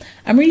Trata.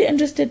 I'm really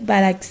interested by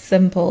like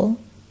Simple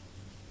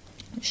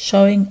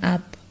showing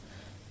up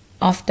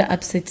after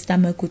Upset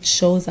Stomach, which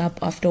shows up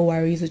after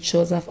Worries, which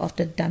shows up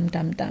after Dum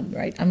Dum Dum,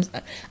 right?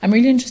 I'm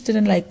really interested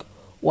in like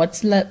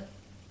what's like,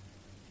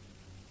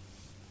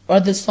 are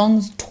the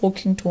songs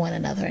talking to one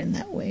another in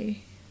that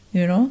way,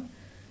 you know?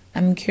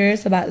 I'm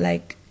curious about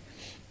like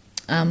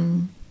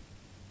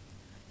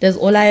does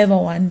All I Ever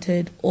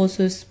Wanted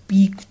also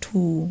speak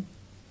to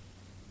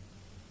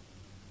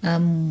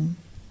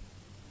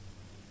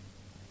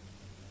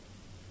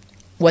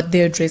what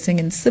they're addressing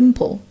in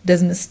Simple?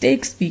 Does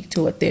Mistake speak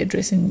to what they're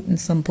addressing in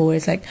Simple, where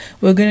it's like,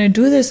 we're gonna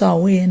do this our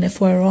way, and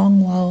if we're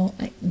wrong, well,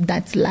 like,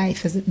 that's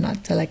life, is it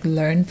not? To like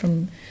learn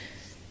from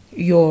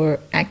your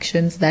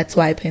actions. That's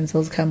why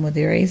pencils come with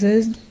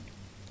erasers.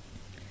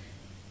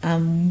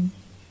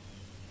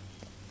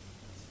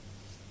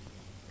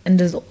 And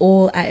does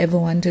All I Ever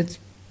Wanted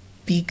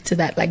speak to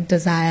that like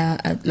desire,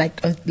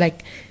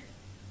 like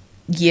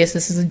yes,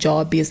 this is a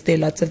job, yes, there are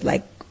lots of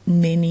like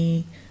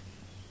many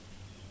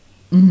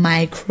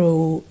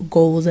micro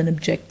goals and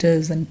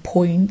objectives and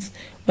points,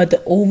 but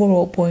the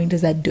overall point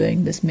is that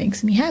doing this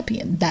makes me happy,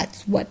 and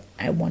that's what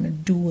I want to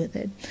do with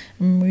it.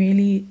 I'm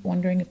really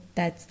wondering if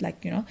that's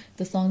like, you know,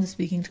 the songs are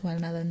speaking to one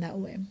another in that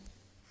way.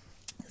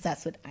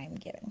 That's what I'm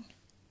getting.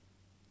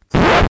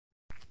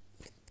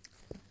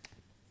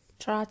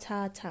 Tra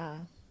ta ta.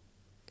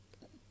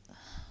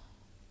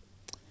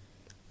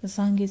 The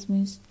song gives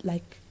me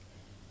like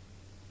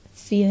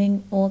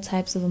feeling all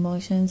types of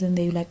emotions, and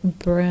they like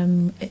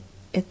brim.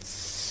 It's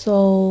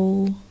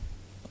so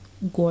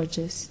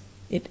gorgeous.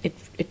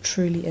 It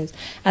truly is.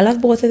 I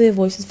love both of their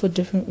voices for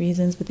different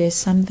reasons, but there's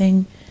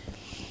something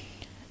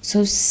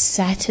so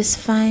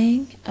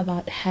satisfying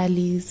about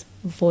Hallie's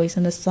voice,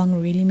 and the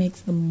song really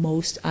makes the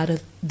most out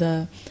of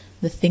the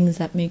things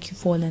that make you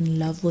fall in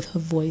love with her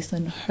voice.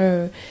 And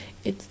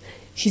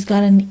she's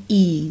got an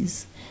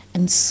ease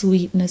and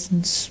sweetness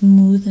and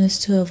smoothness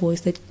to her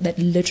voice that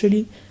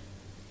literally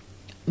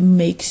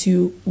makes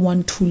you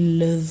want to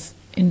live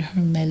in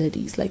her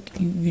melodies. Like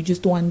you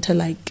just want to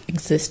like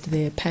exist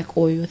there, pack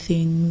all your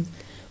things,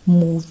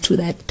 move to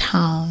that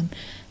town,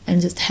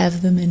 and just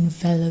have them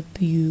envelop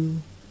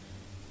you.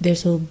 They're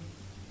so,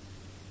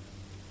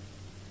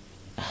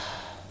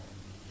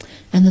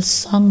 and the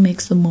song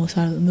makes the most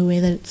out of them. The way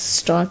that it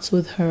starts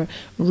with her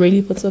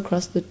really puts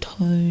across the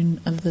tone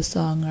of the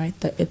song, right?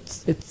 That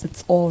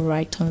it's all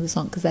right tone of the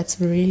song, because that's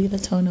really the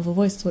tone of a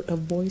voice. It's what a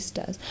voice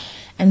does.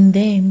 And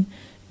then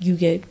you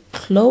get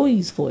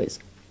Chloe's voice,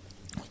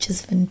 which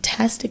is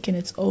fantastic in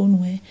its own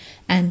way,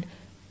 and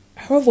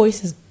her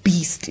voice is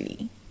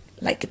beastly.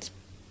 Like, it's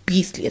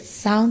beastly. It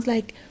sounds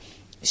like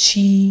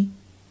she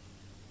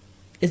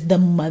is the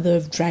mother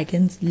of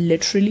dragons,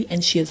 literally,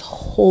 and she is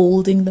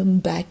holding them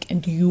back,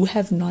 and you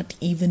have not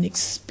even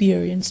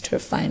experienced her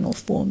final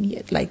form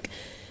yet. Like,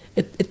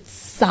 it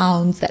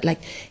sounds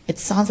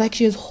like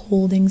she is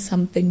holding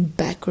something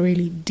back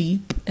really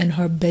deep in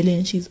her belly,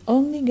 and she's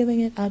only giving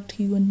it out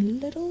to you in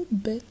little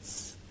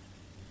bits,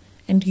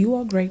 and you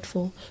are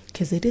grateful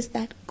because it is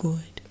that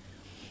good.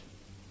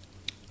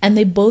 And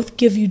they both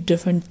give you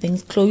different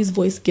things. Chloe's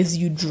voice gives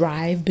you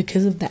drive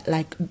because of that,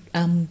 like,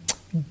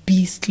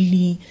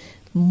 beastly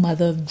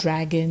mother of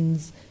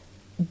dragons,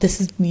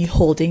 this is me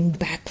holding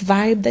back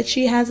vibe that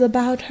she has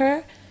about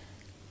her.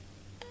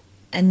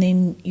 And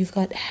then you've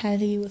got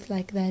Hattie with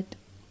like that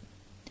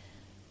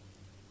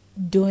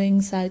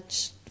doing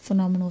such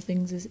phenomenal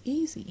things is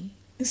easy,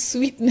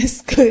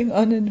 sweetness going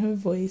on in her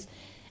voice.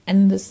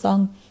 And the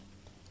song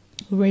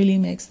really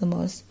makes the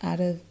most out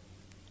of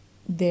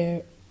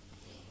their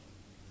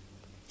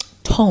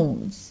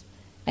tones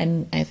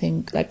and I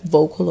think like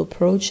vocal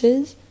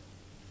approaches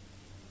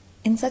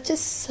in such a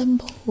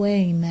simple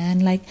way, man.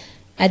 Like,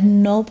 at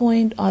no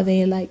point are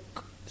they like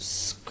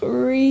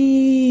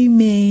screaming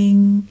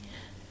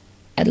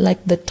at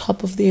like the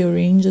top of their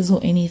ranges or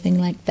anything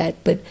like that,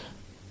 but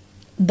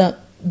the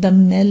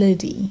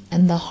melody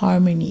and the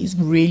harmonies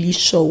really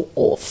show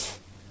off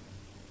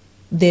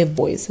their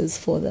voices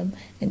for them.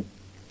 And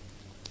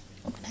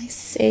when I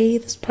say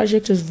this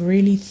project is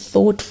really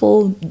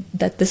thoughtful,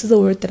 that this is a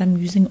word that I'm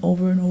using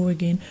over and over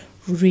again,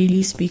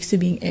 really speaks to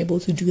being able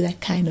to do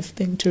that kind of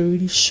thing, to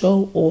really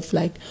show off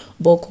like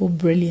vocal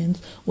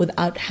brilliance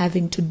without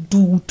having to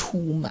do too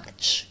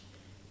much.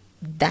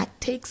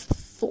 That takes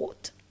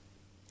thought,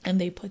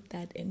 and they put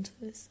that into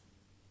this.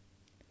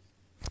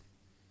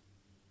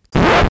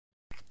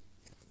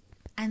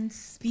 And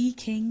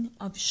speaking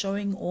of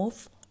showing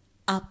off,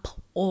 Up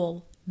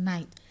All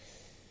Night,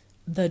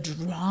 the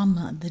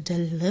drama, the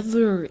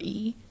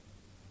delivery,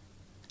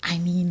 I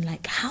mean,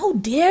 like, how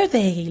dare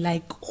they?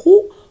 Like,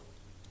 who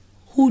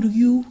do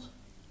you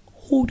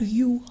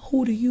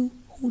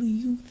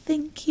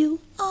think you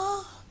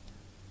are?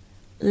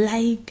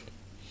 Like,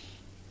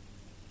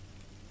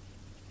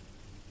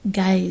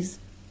 guys,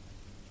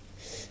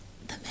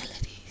 the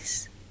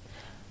melodies,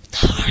 the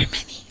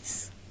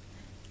harmonies,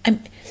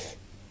 and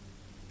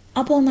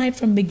Up All Night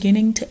from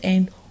beginning to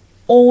end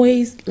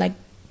always like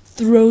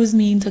throws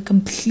me into a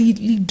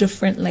completely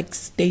different like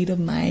state of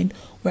mind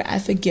where I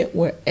forget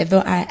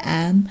wherever I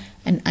am,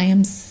 and I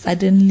am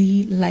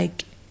suddenly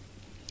like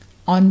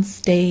on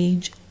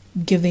stage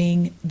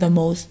giving the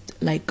most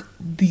like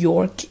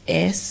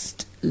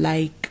Bjork-esque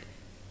like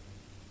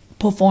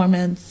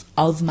performance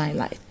of my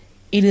life.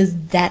 It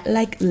is that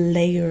like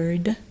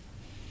layered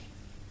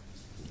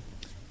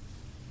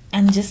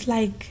and just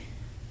like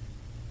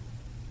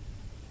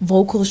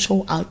vocal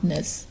show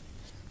outness,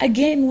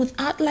 again,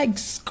 without like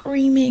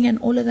screaming and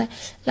all of that.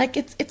 Like,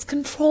 it's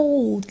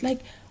controlled.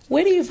 Like,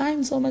 where do you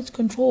find so much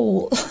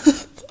control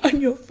on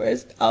your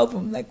first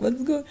album? Like,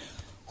 what's good?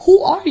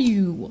 Who are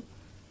you?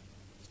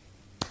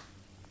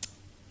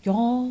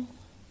 Y'all,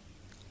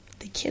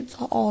 the kids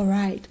are all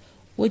right,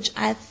 which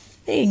I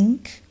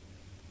think,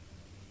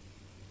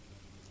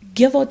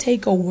 give or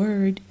take a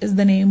word, is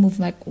the name of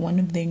like one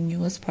of their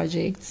newest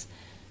projects,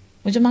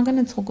 which I'm not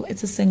going to talk about.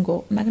 It's a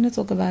single. I'm not going to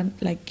talk about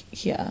like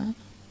here.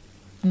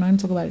 I'm not going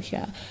to talk about it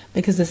here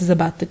because this is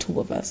about the two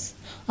of us.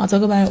 I'll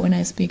talk about it when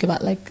I speak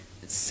about like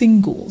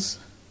singles,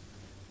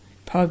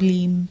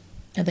 probably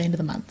at the end of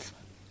the month,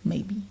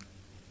 maybe,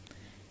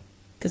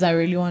 because I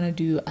really want to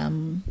do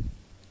an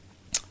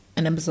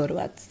episode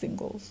about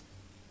singles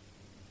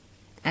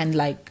and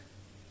like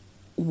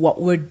what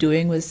we're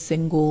doing with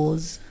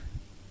singles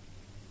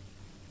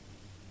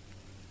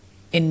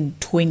in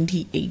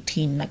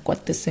 2018, like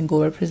what the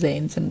single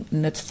represents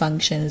and its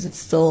functions. It's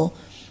still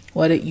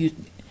what it you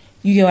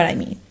get what I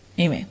mean.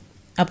 Anyway,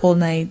 Up All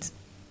Night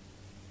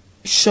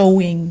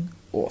showing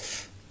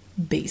off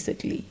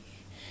basically,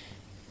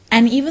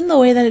 and even the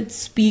way that it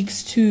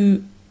speaks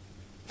to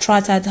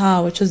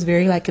Tra-Ta-Ta, which was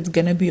very like, it's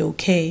gonna be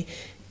okay,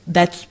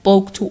 that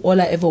spoke to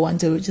all I ever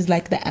wanted, which is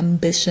like the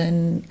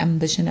ambition,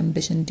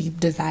 deep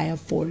desire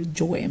for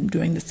joy. I'm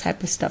doing this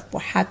type of stuff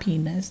for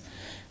happiness,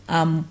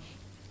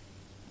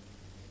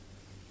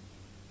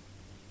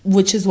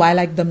 which is why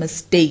like the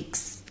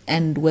mistakes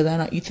and whether or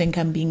not you think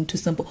I'm being too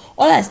simple,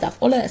 all that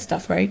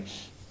stuff, right?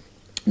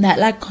 That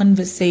like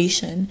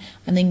conversation,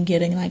 and then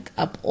getting like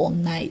up all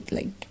night,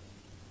 like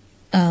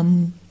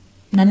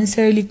not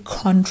necessarily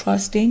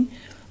contrasting,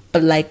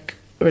 but like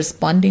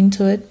responding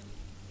to it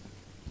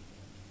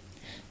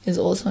is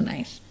also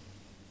nice.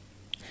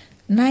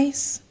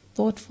 Nice,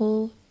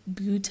 thoughtful,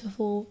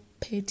 beautiful,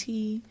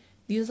 petty.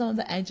 These are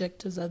the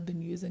adjectives I've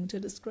been using to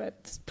describe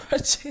this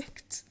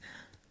project.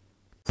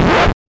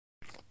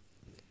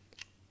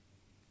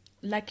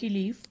 Lucky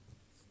Leaf,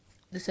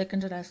 the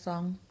second to last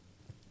song,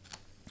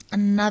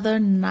 another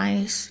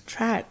nice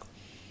track.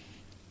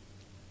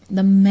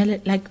 The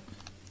melody, like,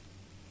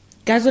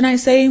 guys, when I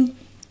say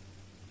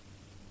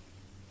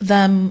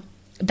the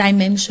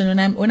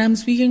dimension, when I'm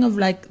speaking of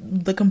like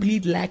the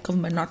complete lack of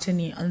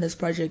monotony on this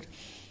project,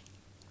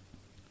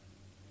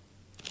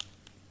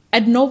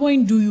 at no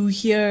point do you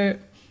hear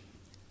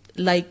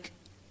like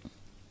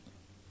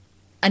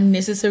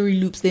unnecessary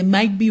loops. There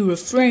might be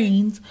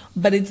refrains,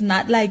 but it's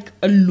not like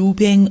a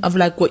looping of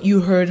like what you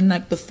heard in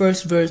like the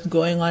first verse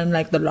going on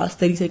like the last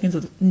 30 seconds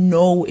of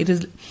no, it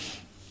is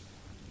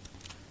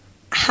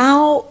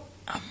how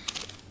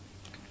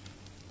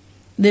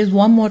there's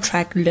one more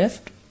track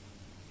left.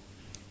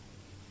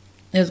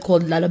 It's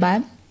called Lullaby,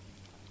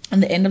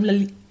 and the end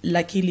of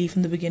Lucky Leaf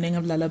and the beginning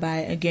of Lullaby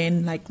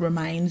again like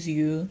reminds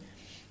you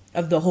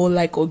of the whole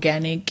like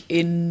organic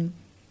in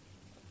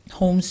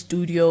home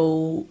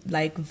studio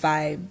like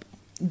vibe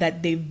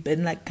that they've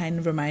been like kind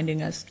of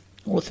reminding us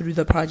all through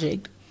the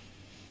project.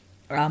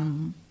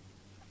 And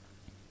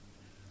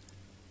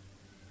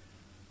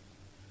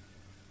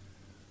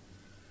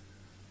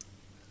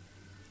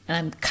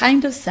I'm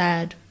kind of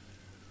sad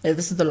that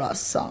this is the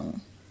last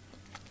song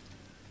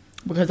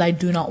because I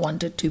do not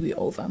want it to be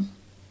over.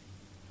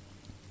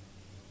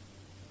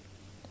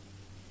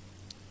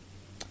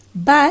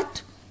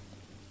 But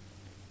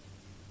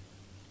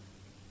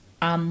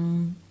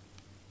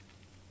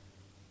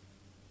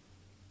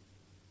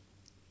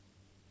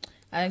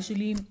I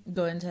actually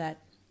go into that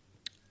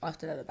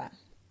after Lullaby.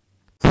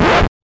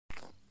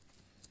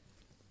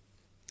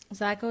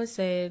 So like I was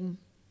saying,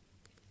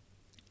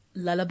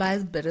 Lullaby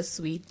is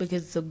bittersweet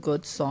because it's a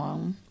good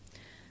song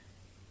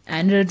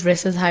and it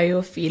addresses how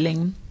you're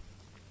feeling.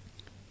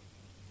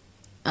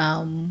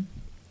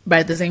 But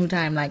at the same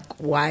time, like,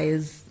 why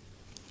is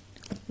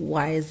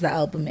the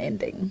album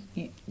ending?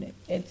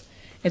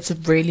 It's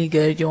really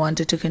good. You want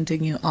it to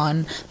continue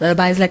on.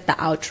 Lullaby is like the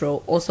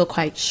outro, also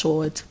quite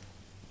short.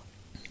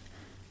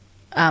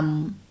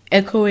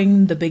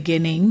 Echoing the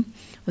beginning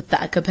with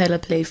the a cappella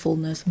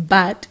playfulness,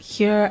 but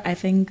here I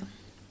think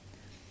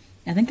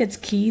it's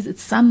keys.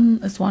 It's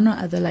one or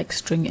other like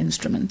string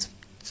instrument.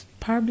 It's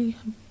probably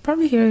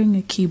hearing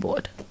a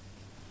keyboard.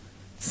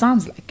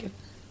 Sounds like it.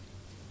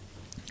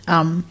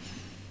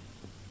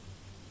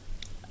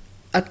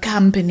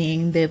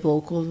 Accompanying their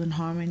vocals and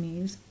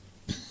harmonies.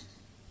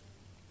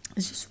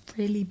 It's just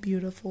really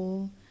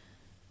beautiful.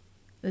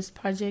 This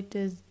project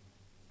is,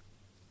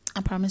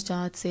 I promised y'all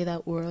I'd say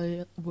that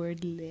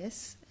word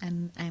less,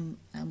 and I'm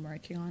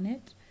working on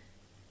it.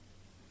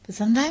 But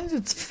sometimes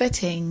it's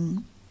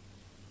fitting.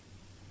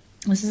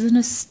 This is an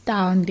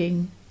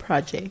astounding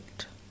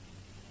project.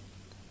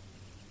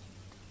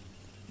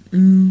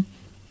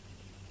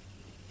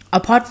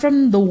 Apart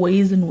from the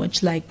ways in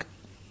which like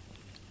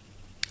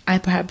I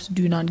perhaps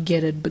do not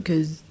get it,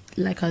 because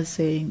like I was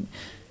saying,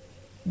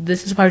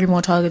 this is probably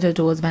more targeted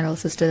towards my little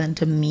sister than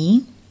to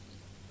me.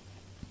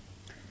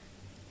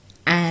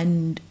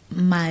 And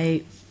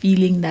my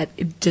feeling that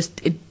it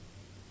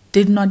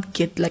did not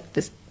get like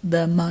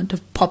the amount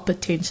of pop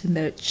attention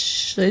that it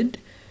should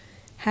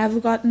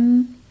have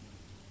gotten.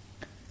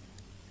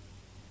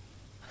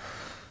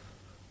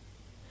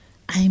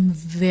 I'm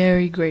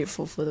very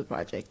grateful for the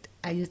project.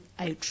 I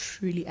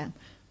truly am.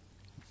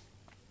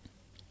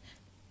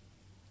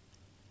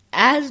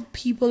 As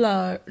people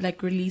are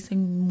like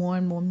releasing more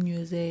and more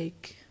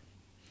music,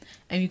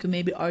 and you can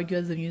maybe argue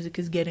as the music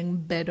is getting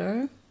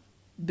better,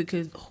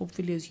 because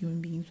hopefully as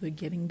human beings we're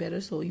getting better,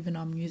 so even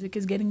our music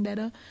is getting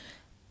better,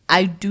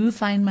 I do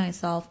find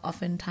myself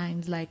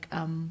oftentimes like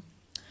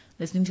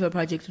listening to a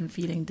project and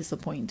feeling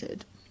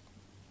disappointed,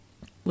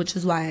 which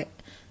is why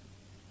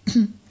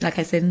like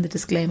I said in the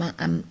disclaimer,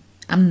 I'm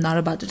not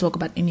about to talk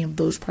about any of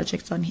those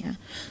projects on here.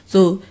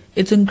 So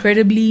it's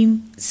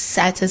incredibly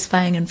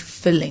satisfying and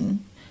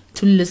fulfilling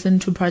to listen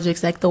to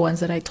projects like the ones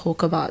that I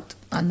talk about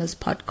on this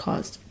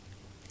podcast,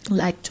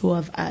 like Two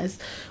of Us,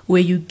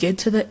 where you get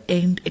to the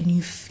end and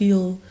you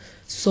feel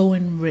so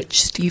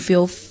enriched, you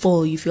feel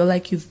full, you feel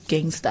like you've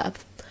gained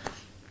stuff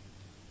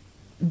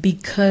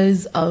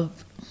because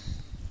of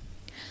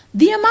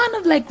the amount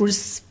of like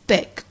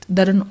respect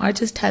that an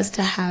artist has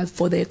to have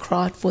for their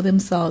craft, for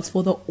themselves,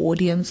 for the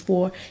audience,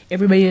 for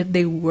everybody that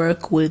they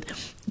work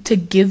with, to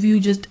give you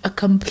just a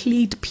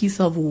complete piece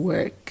of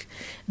work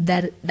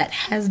that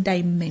has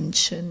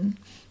dimension,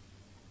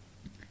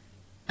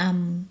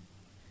 that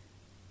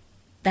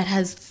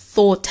has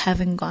thought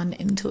having gone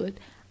into it.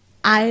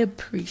 I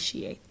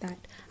appreciate that.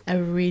 I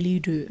really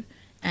do.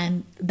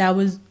 And I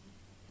was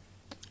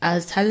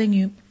telling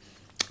you,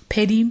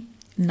 petty,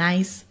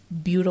 nice,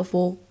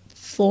 beautiful,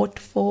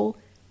 thoughtful,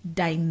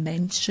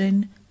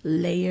 dimension,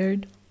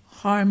 layered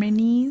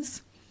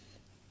harmonies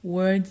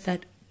words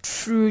that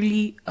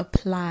truly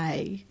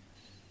apply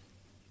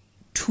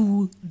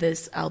to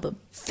this album.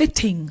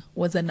 Fitting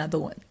was another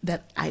one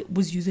that I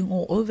was using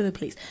all over the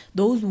place.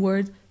 Those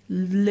words,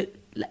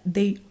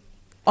 they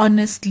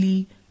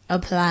honestly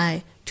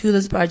apply to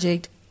this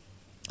project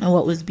and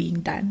what was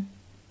being done.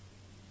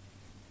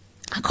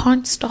 I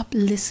can't stop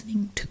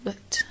listening to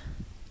it.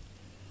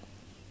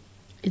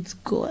 It's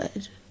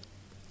good.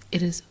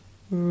 It is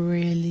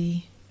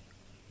really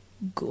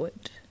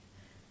good.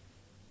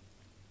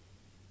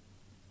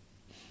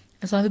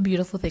 It's one of the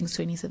beautiful things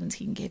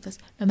 2017 gave us.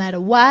 No matter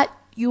what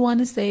you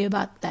want to say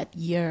about that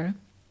year,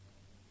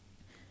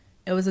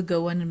 it was a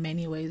good one in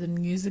many ways. And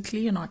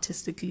musically and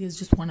artistically is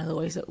just one of the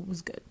ways that it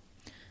was good.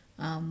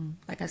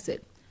 Like I said,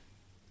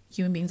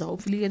 human beings are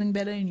hopefully getting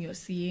better, and you're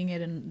seeing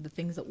it in the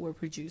things that we're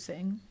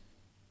producing.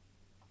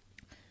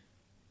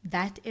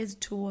 That is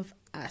two of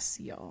us,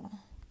 y'all.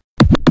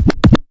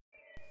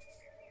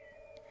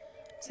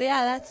 So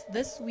yeah, that's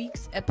this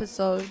week's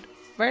episode.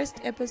 First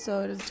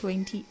episode of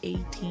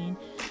 2018.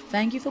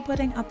 Thank you for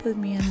putting up with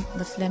me and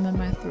the phlegm in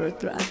my throat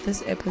throughout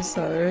this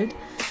episode.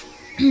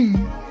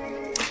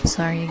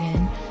 Sorry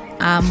again.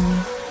 I'm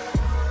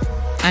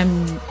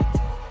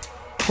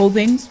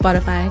hoping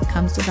Spotify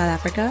comes to South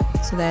Africa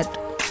so that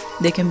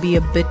they can be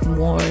a bit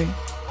more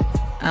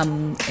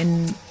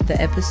in the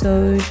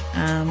episode.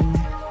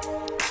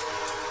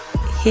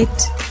 Hit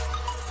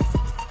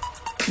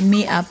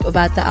me up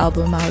about the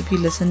album. I hope you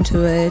listen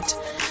to it.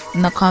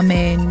 In the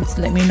comments,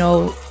 let me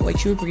know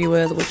what you agree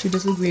with, what you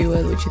disagree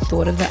with, what you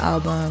thought of the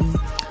album.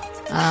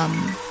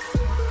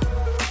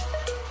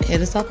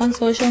 Hit us up on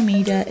social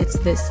media. It's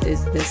This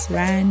Is This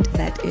Rand.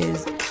 That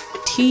is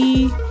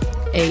THISRA.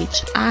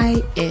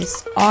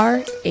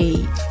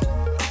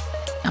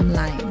 I'm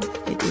lying.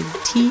 It is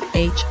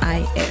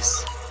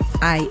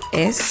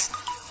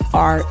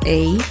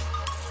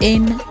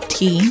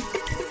THISISRANT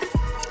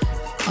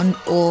on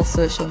all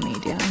social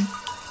media.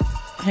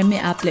 Hit me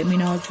up, let me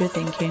know what you're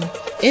thinking.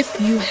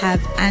 If you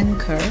have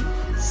Anchor,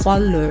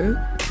 follow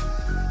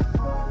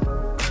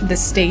the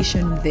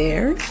station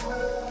there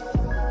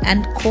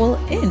and call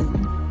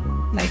in.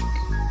 Like,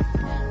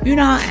 you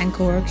know how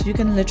Anchor works. You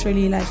can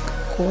literally like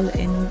call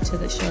in to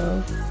the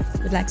show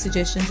with like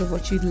suggestions of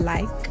what you'd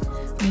like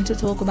me to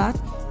talk about,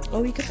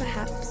 or we could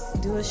perhaps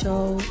do a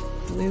show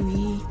where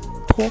we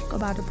talk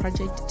about a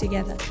project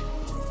together.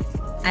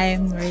 I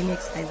am really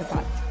excited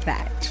about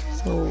that.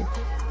 So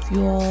if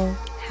you all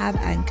have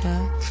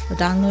Anchor, or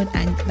download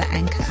the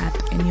Anchor app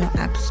in your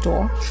app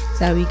store so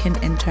that we can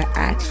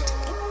interact,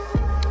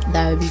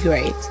 that would be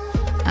great.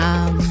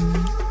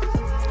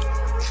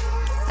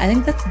 I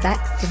think that's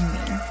that for me.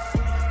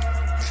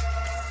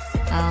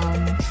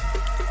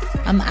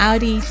 I'm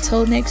outie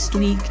till next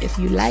week. If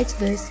you liked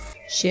this,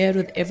 share it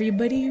with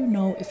everybody you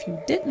know. If you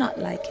did not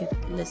like it,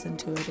 listen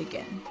to it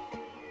again.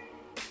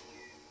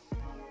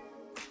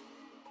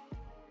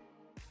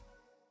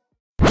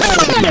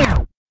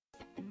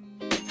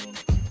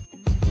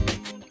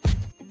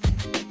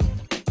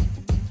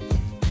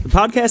 The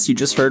podcast you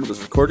just heard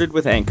was recorded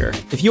with Anchor.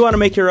 If you want to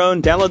make your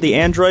own, download the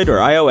Android or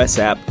iOS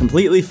app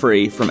completely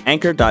free from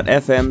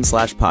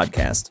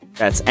anchor.fm/podcast.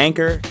 That's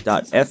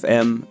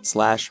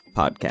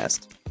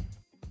anchor.fm/podcast.